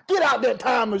 1800s? Get out that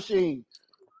time machine.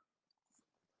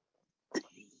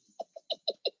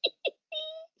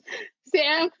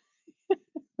 Sam.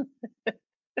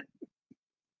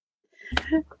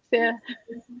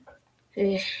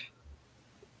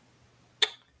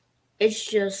 It's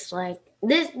just like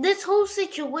this whole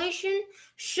situation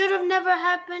should have never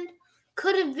happened,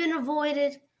 could have been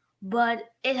avoided, but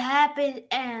it happened,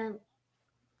 and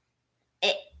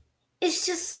it's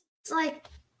just like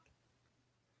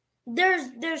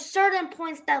there's certain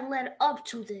points that led up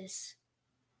to this,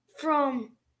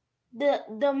 from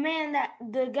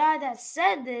the guy that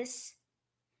said this,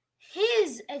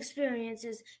 his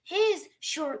experiences, his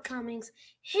shortcomings,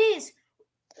 his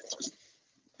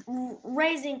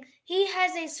raising, he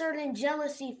has a certain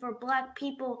jealousy for black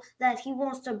people that he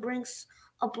wants to bring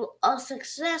a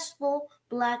successful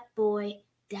black boy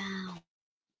down.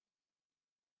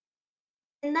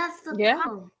 And that's the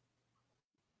problem.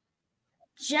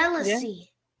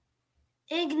 Jealousy,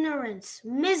 ignorance,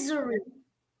 misery,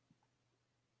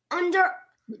 under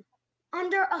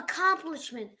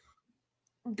accomplishment,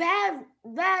 bad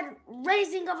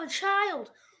raising of a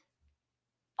child.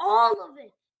 All of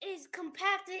it is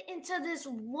compacted into this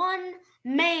one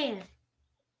man.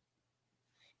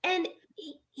 And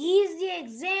he's the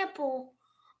example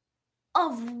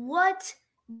of what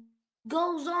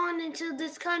goes on into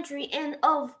this country and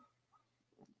of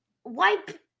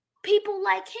white people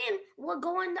like him, what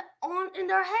going on in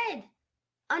their head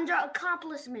under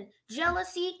accomplishment,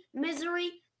 jealousy, misery,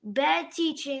 bad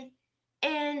teaching,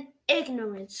 and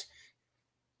ignorance.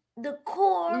 The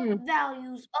core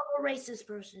values of a racist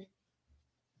person.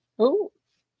 Oh.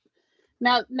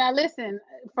 Now listen,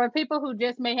 for people who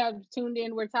just may have tuned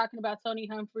in, we're talking about Tony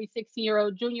Humphrey,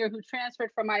 16-year-old junior who transferred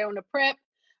from Iona Prep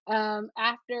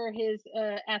after his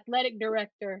athletic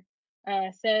director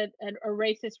said a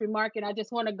racist remark. And I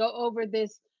just want to go over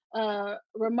this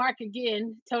remark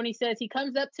again. Tony says, he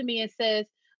comes up to me and says,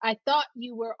 "I thought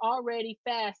you were already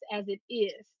fast as it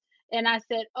is." And I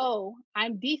said, "Oh,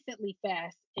 I'm decently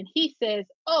fast." And he says,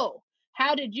 "Oh,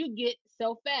 how did you get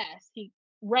so fast?" He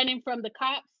running from the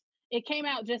cops. It came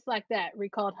out just like that,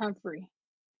 recalled Humphrey.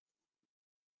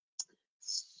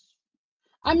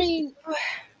 I mean,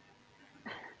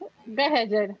 go ahead,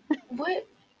 Jada. What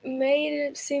made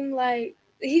it seem like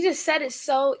he just said it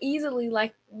so easily,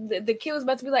 like the kid was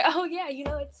about to be like, "Oh yeah,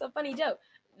 it's a funny joke."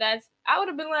 I would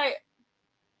have been like,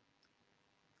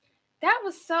 that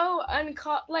was so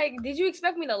uncalled. Like, did you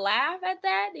expect me to laugh at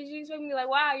that? Did you expect me to be like,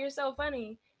 "Wow, you're so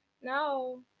funny"?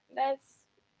 No, that's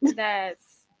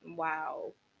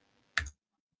wow.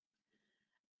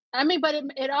 I mean, but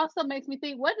it also makes me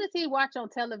think, what does he watch on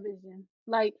television?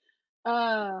 Like,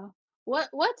 what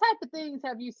type of things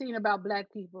have you seen about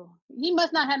black people? He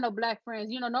must not have no black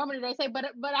friends. Normally they say, but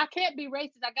I can't be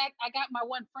racist. I got my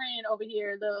one friend over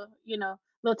here,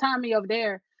 little Tommy over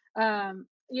there.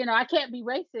 I can't be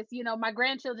racist. My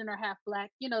grandchildren are half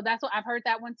black. That's what I've heard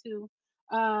that one too.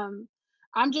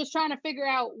 I'm just trying to figure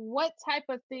out what type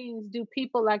of things do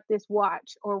people like this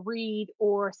watch or read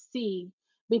or see,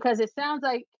 because it sounds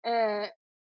like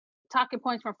talking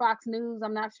points from Fox News.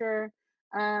 I'm not sure.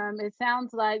 It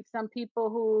sounds like some people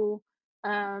who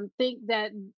think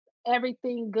that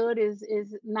everything good is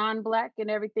non-black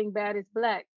and everything bad is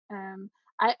black.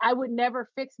 I would never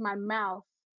fix my mouth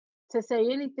to say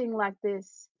anything like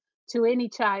this to any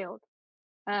child.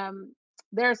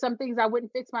 There are some things I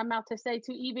wouldn't fix my mouth to say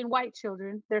to even white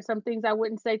children. There's some things I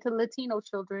wouldn't say to Latino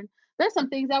children. There's some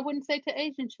things I wouldn't say to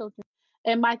Asian children.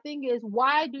 And my thing is,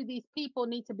 why do these people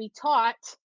need to be taught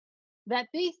that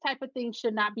these type of things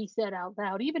should not be said out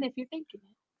loud, even if you're thinking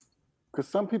it? Because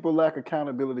some people lack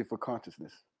accountability for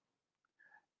consciousness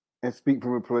and speak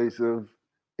from a place of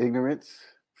ignorance,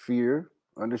 fear,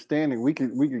 understanding. We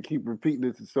could keep repeating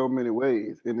this in so many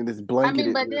ways, and then it's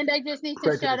blanketed. But then they just need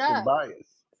to shut up.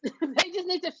 They just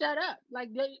need to shut up. Like,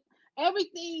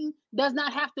 everything does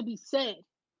not have to be said.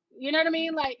 You know what I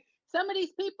mean? Like, some of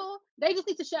these people, they just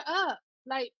need to shut up.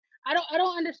 Like, I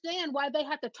don't understand why they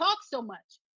have to talk so much.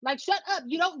 Like, shut up.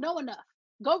 You don't know enough.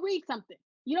 Go read something.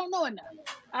 You don't know enough.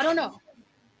 I don't know.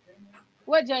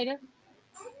 What, Jada?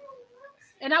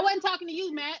 And I wasn't talking to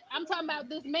you, Matt. I'm talking about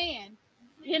this man.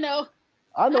 I know.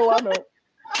 Okay, I'm like,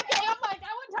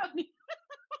 I wasn't talking to you.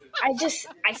 I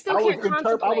still can't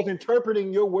contemplate. I was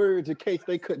interpreting your words in case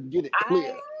they couldn't get it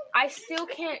clear. I still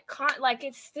can't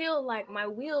it's still like my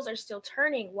wheels are still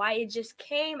turning. Why it just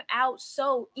came out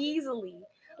so easily.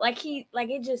 Like he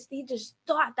just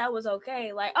thought that was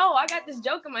okay. Like, oh, I got this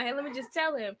joke in my head. Let me just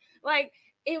tell him. Like,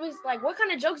 it was like, what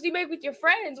kind of jokes do you make with your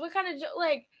friends? What kind of joke?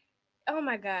 Like, oh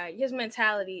my God, his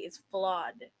mentality is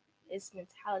flawed. His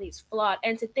mentality is flawed.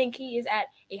 And to think he is at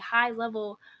a high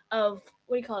level of,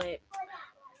 what do you call it?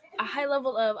 A high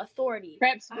level of authority.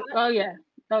 Oh yeah.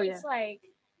 It's like,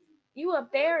 you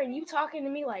up there and you talking to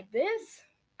me like this?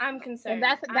 I'm concerned. And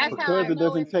that's because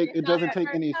it doesn't take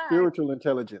any spiritual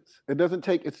intelligence. It doesn't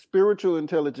take spiritual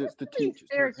intelligence to teach.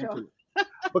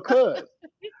 Because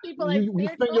you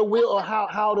spend your will on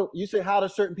how do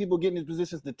certain people get in these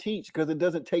positions to teach, because it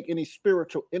doesn't take any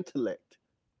spiritual intellect.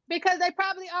 Because they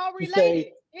probably all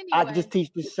related. Anyway. I can just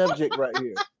teach this subject right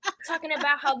here. Talking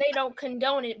about how they don't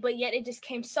condone it, but yet it just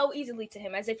came so easily to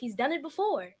him as if he's done it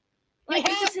before. Like,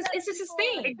 it's just his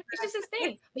thing. It's just his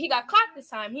thing. But he got caught this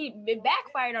time. It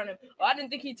backfired on him. Oh, I didn't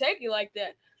think he'd take it like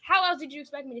that. How else did you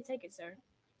expect me to take it, sir?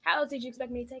 How else did you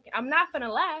expect me to take it? I'm not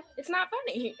gonna laugh. It's not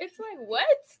funny. It's like, what?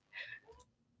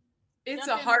 It's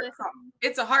a heart problem.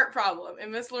 It's a heart problem.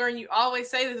 And Miss Lauren, you always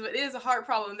say this, but it is a heart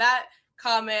problem. That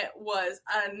comment was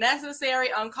unnecessary,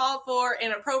 uncalled for,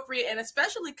 inappropriate, and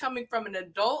especially coming from an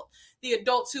adult, the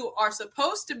adults who are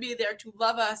supposed to be there to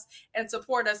love us and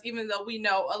support us, even though we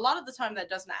know a lot of the time that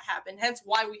does not happen, hence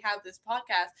why we have this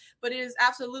podcast. But it is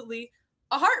absolutely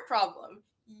a heart problem.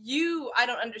 I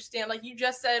don't understand. Like you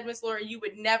just said, Miss Lauren, you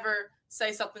would never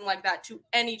say something like that to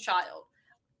any child.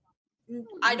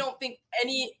 I don't think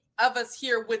any of us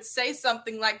here would say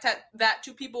something like that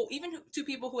to people, even to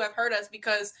people who have hurt us,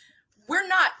 because we're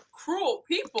not cruel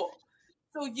people.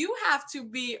 So you have to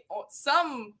be on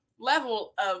some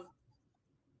level of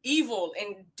evil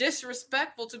and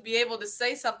disrespectful to be able to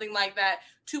say something like that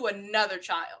to another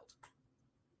child.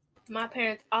 My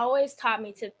parents always taught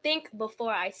me to think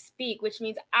before I speak, which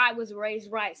means I was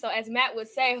raised right. So as Matt would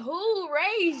say, who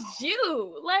raised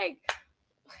you? Like,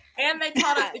 and they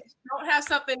taught us if you don't have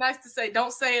something nice to say,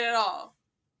 don't say it at all.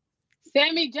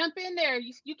 Sammy, jump in there.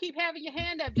 You keep having your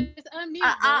hand up. Just unmute.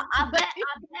 I bet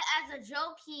as a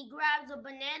joke, he grabs a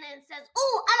banana and says,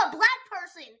 "Oh, I'm a black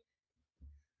person."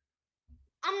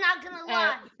 I'm not gonna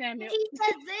lie. Samuel. If he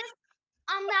says this,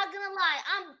 I'm not gonna lie.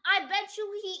 I bet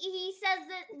you he says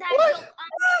that What? joke.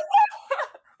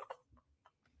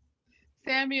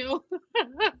 Samuel.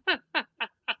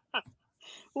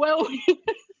 Well,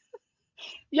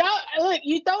 y'all, look,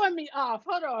 you throwing me off.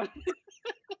 Hold on.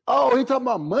 Oh, he talking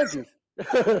about monkeys.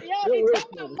 Yeah, he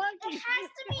talking about It monkeys. has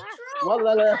to be true. Why did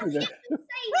I laugh at If you that?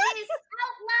 say this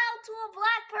out loud to a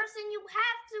black person,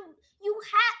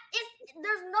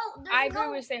 I agree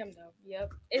with Sam though.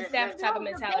 Yep. It's that type of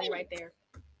mentality right there.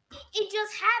 It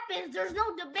just happens. There's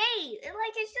no debate.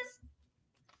 Like it's just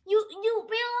you peel on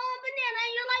a banana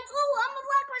and you're like, oh, I'm a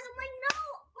black person. Like, no,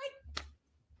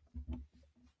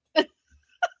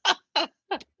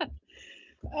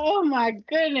 Oh my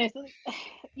goodness.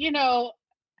 You know,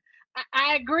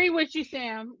 I agree with you,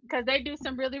 Sam, because they do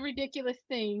some really ridiculous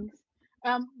things.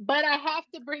 But I have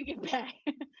to bring it back.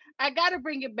 I got to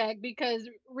bring it back because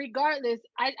regardless,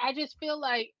 I just feel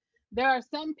like there are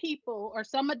some people or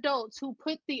some adults who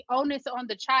put the onus on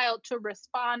the child to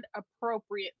respond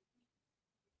appropriately.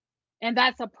 And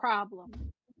that's a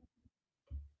problem.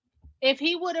 If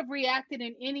he would have reacted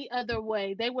in any other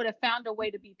way, they would have found a way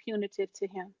to be punitive to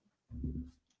him.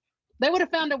 They would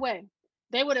have found a way.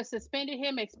 They would have suspended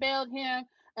him, expelled him,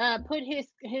 put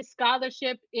his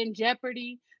scholarship in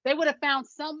jeopardy. They would have found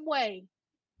some way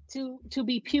to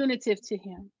be punitive to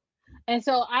him. And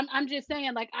so I'm just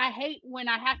saying, like, I hate when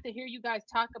I have to hear you guys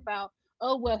talk about,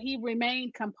 oh, well, he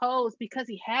remained composed because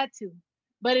he had to.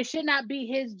 But it should not be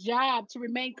his job to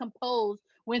remain composed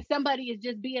when somebody is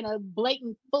just being a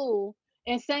blatant fool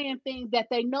and saying things that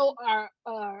they know are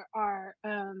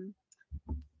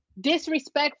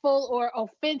disrespectful or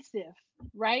offensive,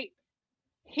 right?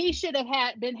 He should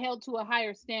have been held to a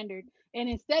higher standard. And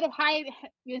instead of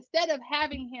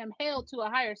having him held to a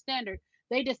higher standard,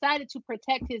 they decided to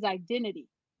protect his identity.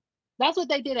 That's what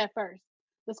they did at first.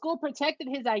 The school protected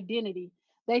his identity.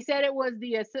 They said it was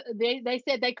they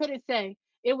said they couldn't say.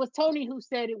 It was Tony who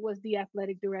said it was the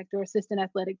athletic director, assistant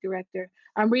athletic director.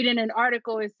 I'm reading an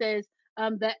article. It says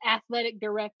the athletic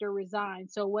director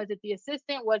resigned. So was it the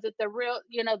assistant? Was it the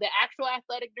actual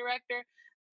athletic director?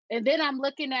 And then I'm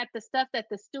looking at the stuff that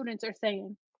the students are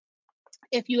saying.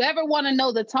 If you ever want to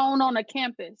know the tone on a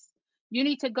campus, you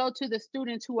need to go to the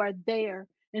students who are there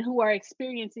and who are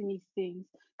experiencing these things.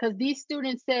 Because these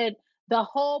students said the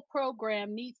whole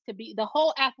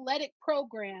athletic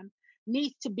program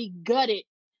needs to be gutted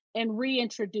and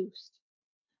reintroduced.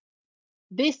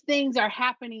 These things are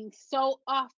happening so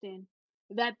often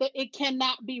that it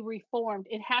cannot be reformed.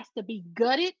 It has to be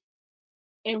gutted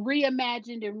and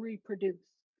reimagined and reproduced.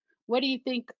 What do you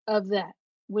think of that?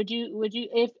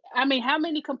 How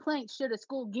many complaints should a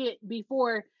school get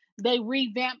before they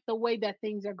revamp the way that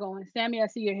things are going? Sammy, I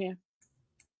see your hand.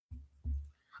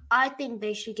 I think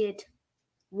they should get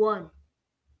one.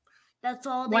 That's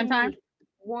all they One time? need.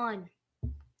 One.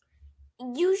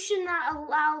 You should not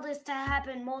allow this to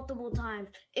happen multiple times.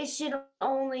 It should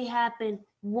only happen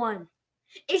one.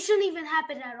 It shouldn't even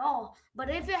happen at all. But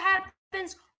if it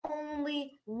happens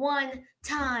only one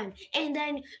time, and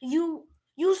then you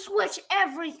switch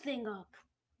everything up.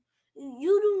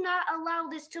 You do not allow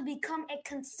this to become a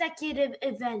consecutive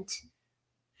event.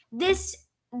 This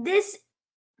is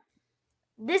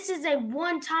a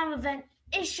one-time event.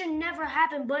 It should never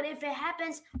happen, but if it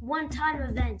happens, one-time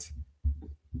event.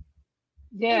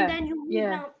 Yeah. And then you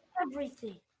rebound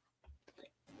everything.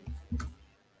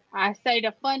 I say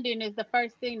the funding is the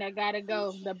first thing that gotta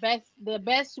go. The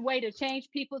best way to change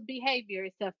people's behavior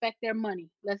is to affect their money.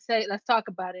 Let's talk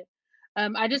about it.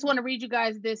 I just want to read you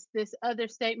guys this other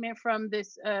statement from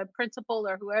this principal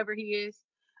or whoever he is.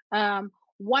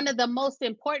 One of the most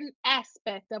important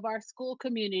aspects of our school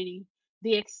community,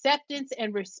 the acceptance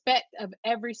and respect of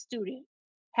every student,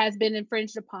 has been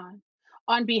infringed upon.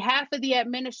 On behalf of the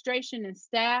administration and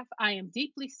staff, I am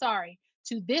deeply sorry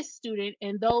to this student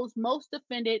and those most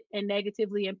offended and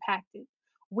negatively impacted.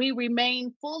 We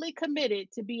remain fully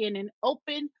committed to being an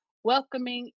open,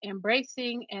 welcoming,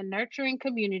 embracing, and nurturing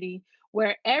community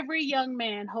where every young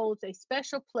man holds a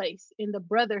special place in the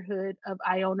brotherhood of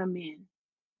Iona men.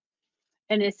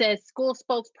 And it says school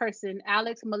spokesperson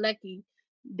Alex Malecki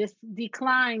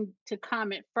declined to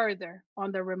comment further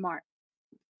on the remark.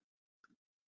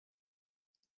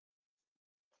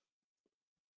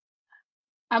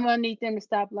 I'm gonna need them to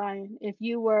stop lying. If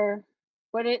you were,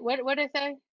 what did it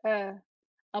say?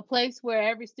 A place where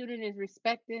every student is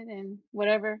respected and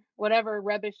whatever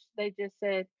rubbish they just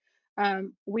said,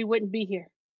 we wouldn't be here.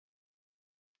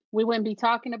 We wouldn't be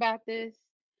talking about this.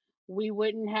 We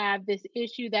wouldn't have this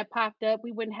issue that popped up.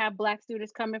 We wouldn't have Black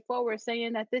students coming forward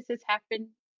saying that this has happened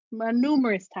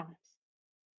numerous times.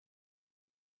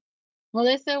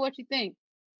 Melissa, what you think?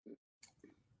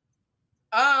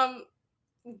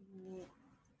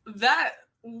 That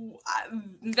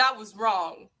was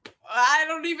wrong. I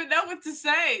don't even know what to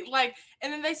say. Like,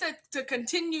 and then they said to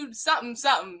continue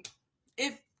something.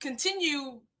 If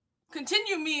continue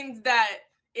means that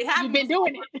it happened. You've been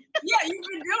doing it. Yeah, you've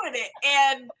been doing it.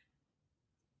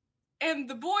 And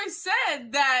the boy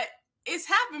said that it's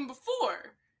happened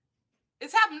before.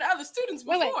 It's happened to other students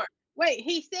before. Wait,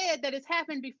 he said that it's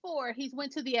happened before. He's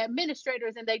went to the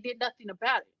administrators and they did nothing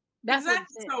about it. That's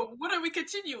exactly. So what are we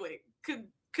continuing? Could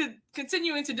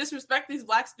continuing to disrespect these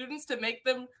Black students to make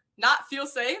them not feel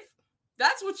safe?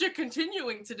 That's what you're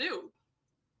continuing to do.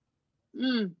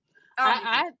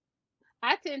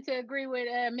 I tend to agree with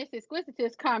Mrs.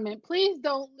 Quisitive's comment. Please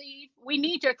don't leave. We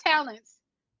need your talents.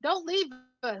 Don't leave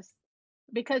us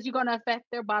because you're going to affect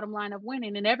their bottom line of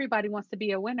winning. And everybody wants to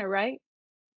be a winner, right?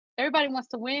 Everybody wants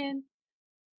to win.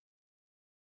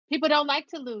 People don't like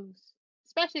to lose,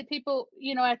 especially people,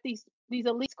 at these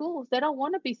elite schools. They don't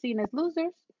want to be seen as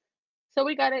losers. So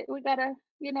we gotta,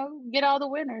 get all the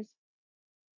winners.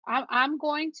 I'm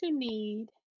going to need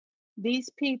these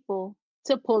people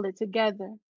to pull it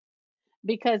together,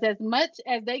 because as much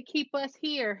as they keep us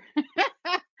here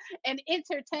and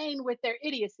entertain with their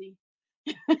idiocy,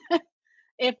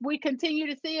 if we continue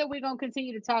to see it, we're going to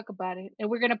continue to talk about it, and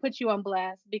we're going to put you on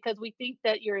blast because we think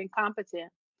that you're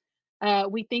incompetent.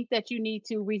 We think that you need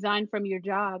to resign from your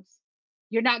jobs.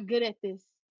 You're not good at this.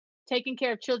 Taking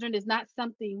care of children is not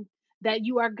something that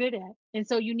you are good at, and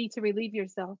so you need to relieve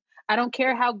yourself. I don't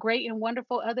care how great and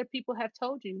wonderful other people have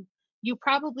told you. You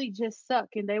probably just suck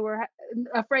and they were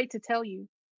afraid to tell you,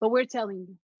 but we're telling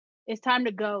you. It's time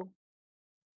to go.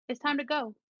 It's time to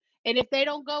go. And if they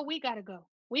don't go, we got to go.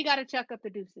 We got to chuck up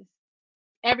the deuces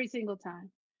every single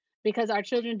time, because our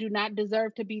children do not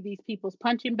deserve to be these people's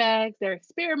punching bags, their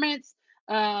experiments.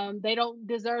 They don't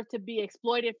deserve to be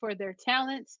exploited for their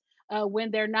talents when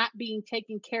they're not being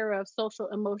taken care of social,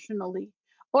 emotionally,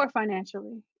 or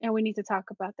financially. And we need to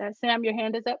talk about that. Sam, your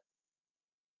hand is up.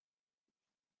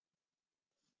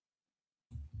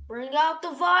 Bring out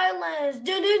the violence.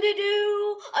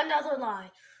 Do. Another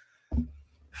lie.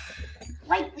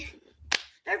 Like,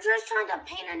 they're just trying to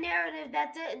paint a narrative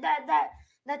that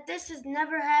this has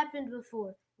never happened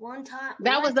before. One time.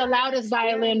 That was the loudest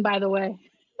violin, by the way.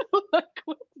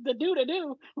 The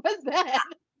do. What's that?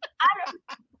 I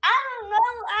don't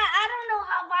know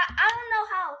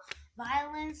how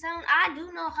violins sound. I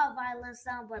do know how violins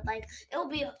sound, but like it'll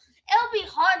be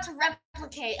hard to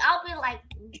replicate. I'll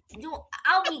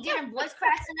be getting voice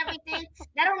cracks and everything.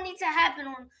 That don't need to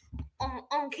happen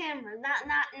on camera. Not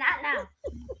now.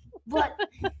 But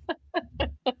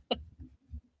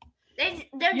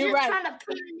they're just trying to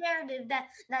paint a narrative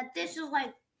that this is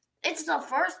like, it's the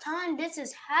first time this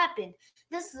has happened.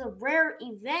 This is a rare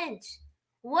event.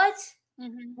 What?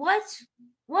 Mm-hmm.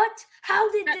 What?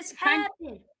 How did this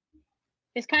happen?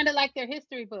 It's kind of like their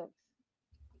history books.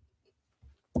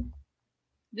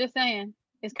 Just saying.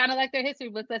 It's kind of like their history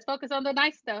books. Let's focus on the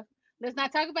nice stuff. Let's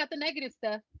not talk about the negative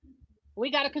stuff.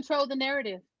 We got to control the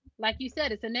narrative. Like you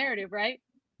said, it's a narrative, right?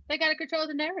 They got to control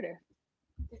the narrative.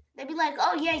 They'd be like,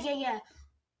 oh, yeah.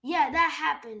 Yeah, that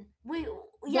happened.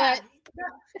 The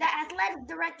athletic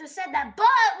director said that, but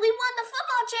we won the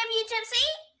football championship.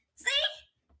 See?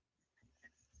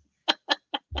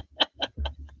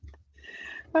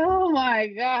 Oh my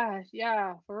gosh.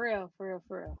 Yeah, for real, for real,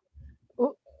 for real.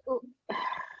 Ooh, ooh.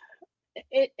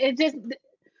 It just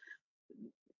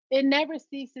it never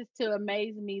ceases to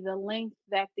amaze me the length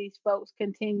that these folks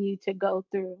continue to go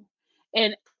through.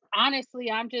 And honestly,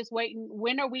 I'm just waiting.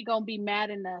 When are we gonna be mad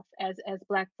enough as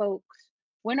black folks?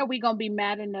 When are we gonna be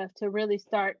mad enough to really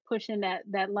start pushing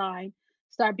that line,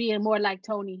 start being more like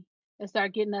Tony, and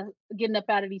start getting up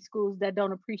out of these schools that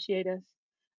don't appreciate us?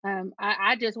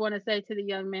 I just want to say to the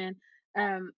young man,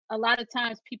 a lot of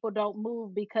times people don't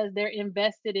move because they're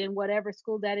invested in whatever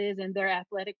school that is in their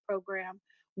athletic program.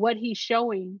 What he's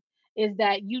showing is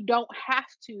that you don't have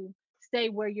to stay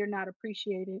where you're not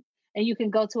appreciated, and you can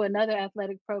go to another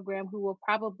athletic program who will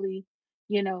probably,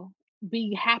 you know,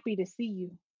 be happy to see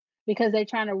you because they're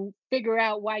trying to figure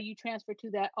out why you transferred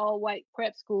to that all white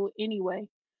prep school anyway.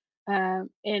 And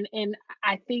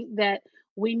I think that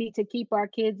we need to keep our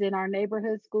kids in our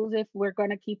neighborhood schools if we're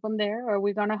going to keep them there, or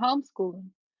we're going to homeschool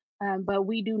them. But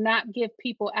we do not give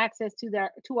people access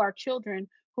to our children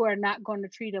who are not going to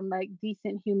treat them like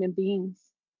decent human beings.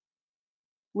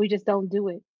 We just don't do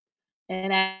it.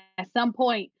 And at some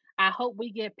point, I hope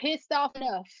we get pissed off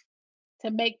enough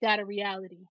to make that a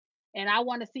reality. And I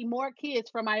want to see more kids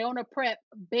from Iona Prep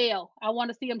bail. I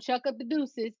want to see them chuck up the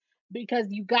deuces because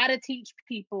you got to teach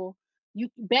people you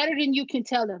better than you can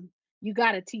tell them. You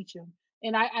got to teach them.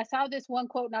 And I saw this one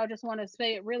quote, and I just want to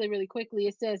say it really, really quickly.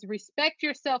 It says, "Respect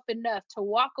yourself enough to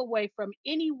walk away from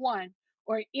anyone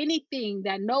or anything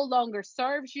that no longer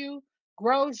serves you,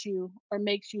 grows you, or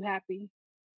makes you happy."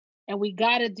 And we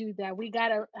got to do that. We got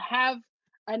to have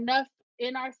enough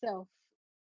in ourselves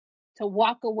to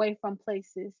walk away from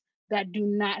places that do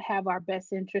not have our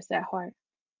best interests at heart.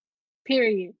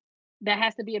 Period. That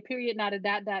has to be a period, not a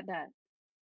dot, dot, dot.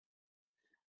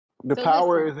 The So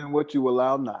power listen, is in what you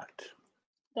allow not.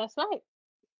 that's right.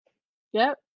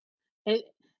 Yep. It,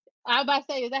 I was about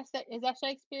to say, is that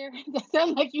Shakespeare? That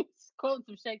sounds like you quoting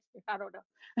some Shakespeare. I don't know.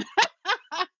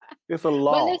 It's a But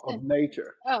law of listen,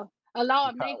 nature oh, a law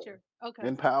and of power. nature. Okay.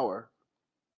 And power.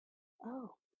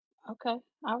 Oh, okay.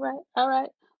 All right. All right.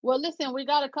 Well, listen, we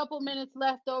got a couple minutes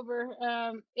left over.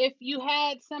 If you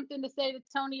had something to say to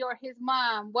Tony or his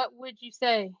mom, what would you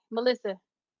say? Melissa.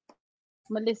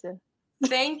 Melissa.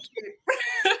 Thank you.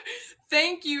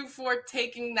 Thank you for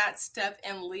taking that step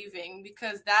and leaving,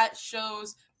 because that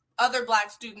shows other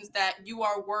Black students that you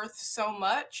are worth so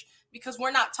much, because we're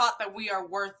not taught that we are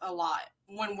worth a lot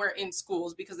when we're in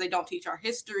schools, because they don't teach our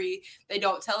history. They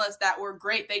don't tell us that we're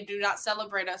great. They do not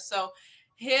celebrate us. So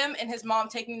him and his mom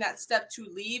taking that step to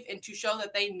leave and to show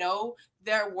that they know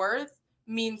their worth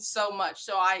means so much.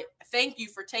 So I thank you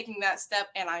for taking that step,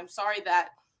 and I'm sorry that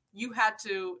you had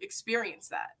to experience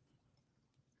that.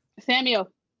 Samuel.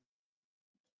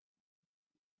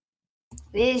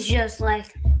 It's just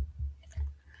like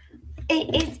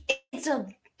it's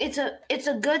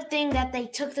a good thing that they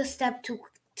took the step to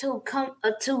come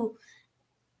to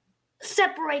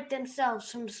separate themselves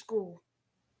from school.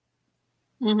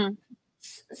 Mm-hmm.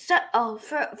 So,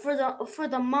 for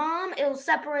the mom, it was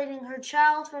separating her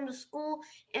child from the school,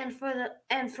 and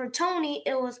for Tony,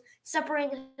 it was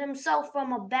separating himself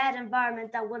from a bad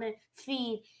environment that wouldn't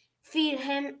feed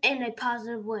him in a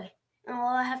positive way. And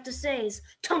all I have to say is,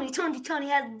 Tony has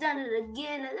done it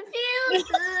again, and it feels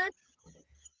good.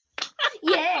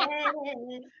 Yeah,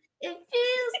 it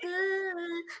feels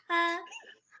good.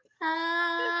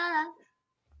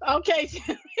 Okay.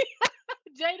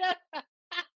 Jada.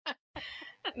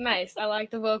 Nice. I like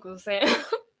the vocals, Sam.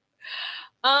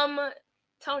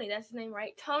 Tony, that's his name,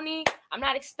 right? Tony, I'm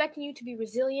not expecting you to be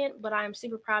resilient, but I'm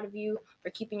super proud of you for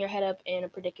keeping your head up in a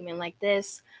predicament like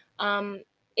this.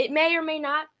 It may or may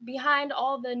not, behind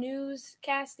all the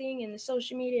newscasting and the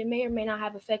social media, it may or may not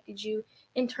have affected you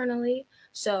internally.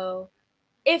 So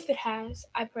if it has,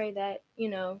 I pray that,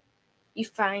 you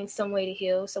find some way to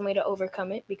heal, some way to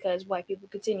overcome it, because white people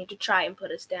continue to try and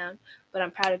put us down. But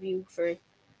I'm proud of you for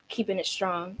keeping it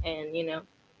strong and,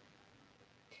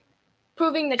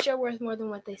 proving that you're worth more than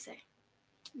what they say.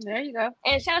 There you go.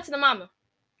 And shout out to the mama.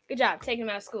 Good job taking him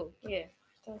out of school. Yeah.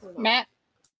 Matt.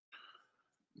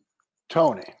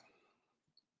 Tony,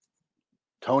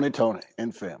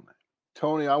 and family.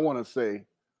 Tony, I want to say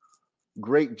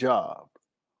great job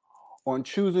on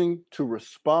choosing to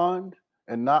respond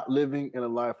and not living in a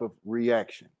life of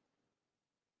reaction.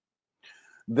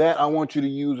 That I want you to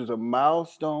use as a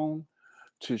milestone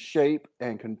to shape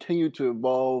and continue to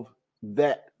evolve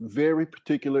that very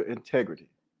particular integrity.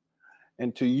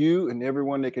 And to you and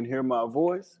everyone that can hear my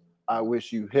voice, I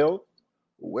wish you health,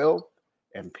 wealth,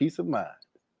 and peace of mind.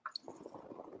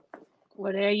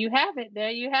 Well, there you have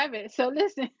it. So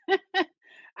listen,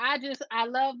 I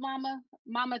love Mama.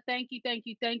 Mama, thank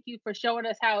you for showing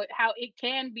us how it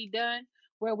can be done,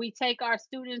 where we take our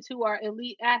students who are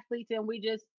elite athletes and we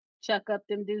just chuck up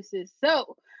them deuces.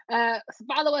 So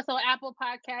follow us on Apple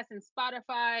Podcasts and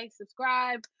Spotify.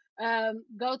 Subscribe.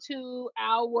 Go to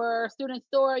our student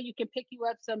store. You can pick you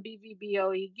up some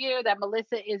BVBOE gear that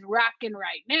Melissa is rocking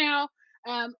right now.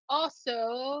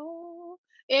 Also,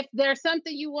 if there's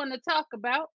something you want to talk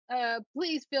about,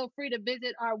 please feel free to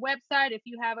visit our website. If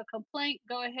you have a complaint,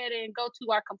 go ahead and go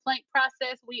to our complaint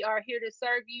process. We are here to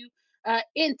serve you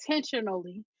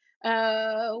intentionally.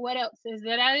 What else? Is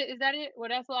that it? Well,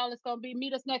 that's all it's going to be.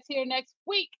 Meet us next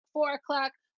week, 4:00.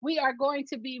 We are going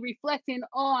to be reflecting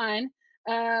on,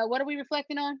 what are we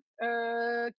reflecting on?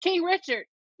 King Richard.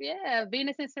 Yeah,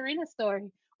 Venus and Serena's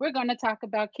story. We're going to talk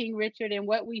about King Richard and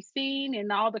what we've seen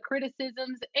and all the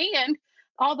criticisms and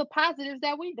all the positives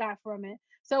that we got from it.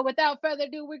 So without further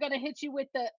ado, we're going to hit you with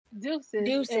the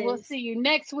deuces. And we'll see you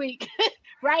next week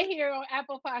right here on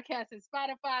Apple Podcasts and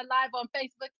Spotify, live on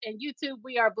Facebook and YouTube.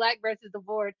 We are Black versus the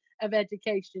Board of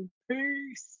Education.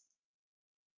 Peace.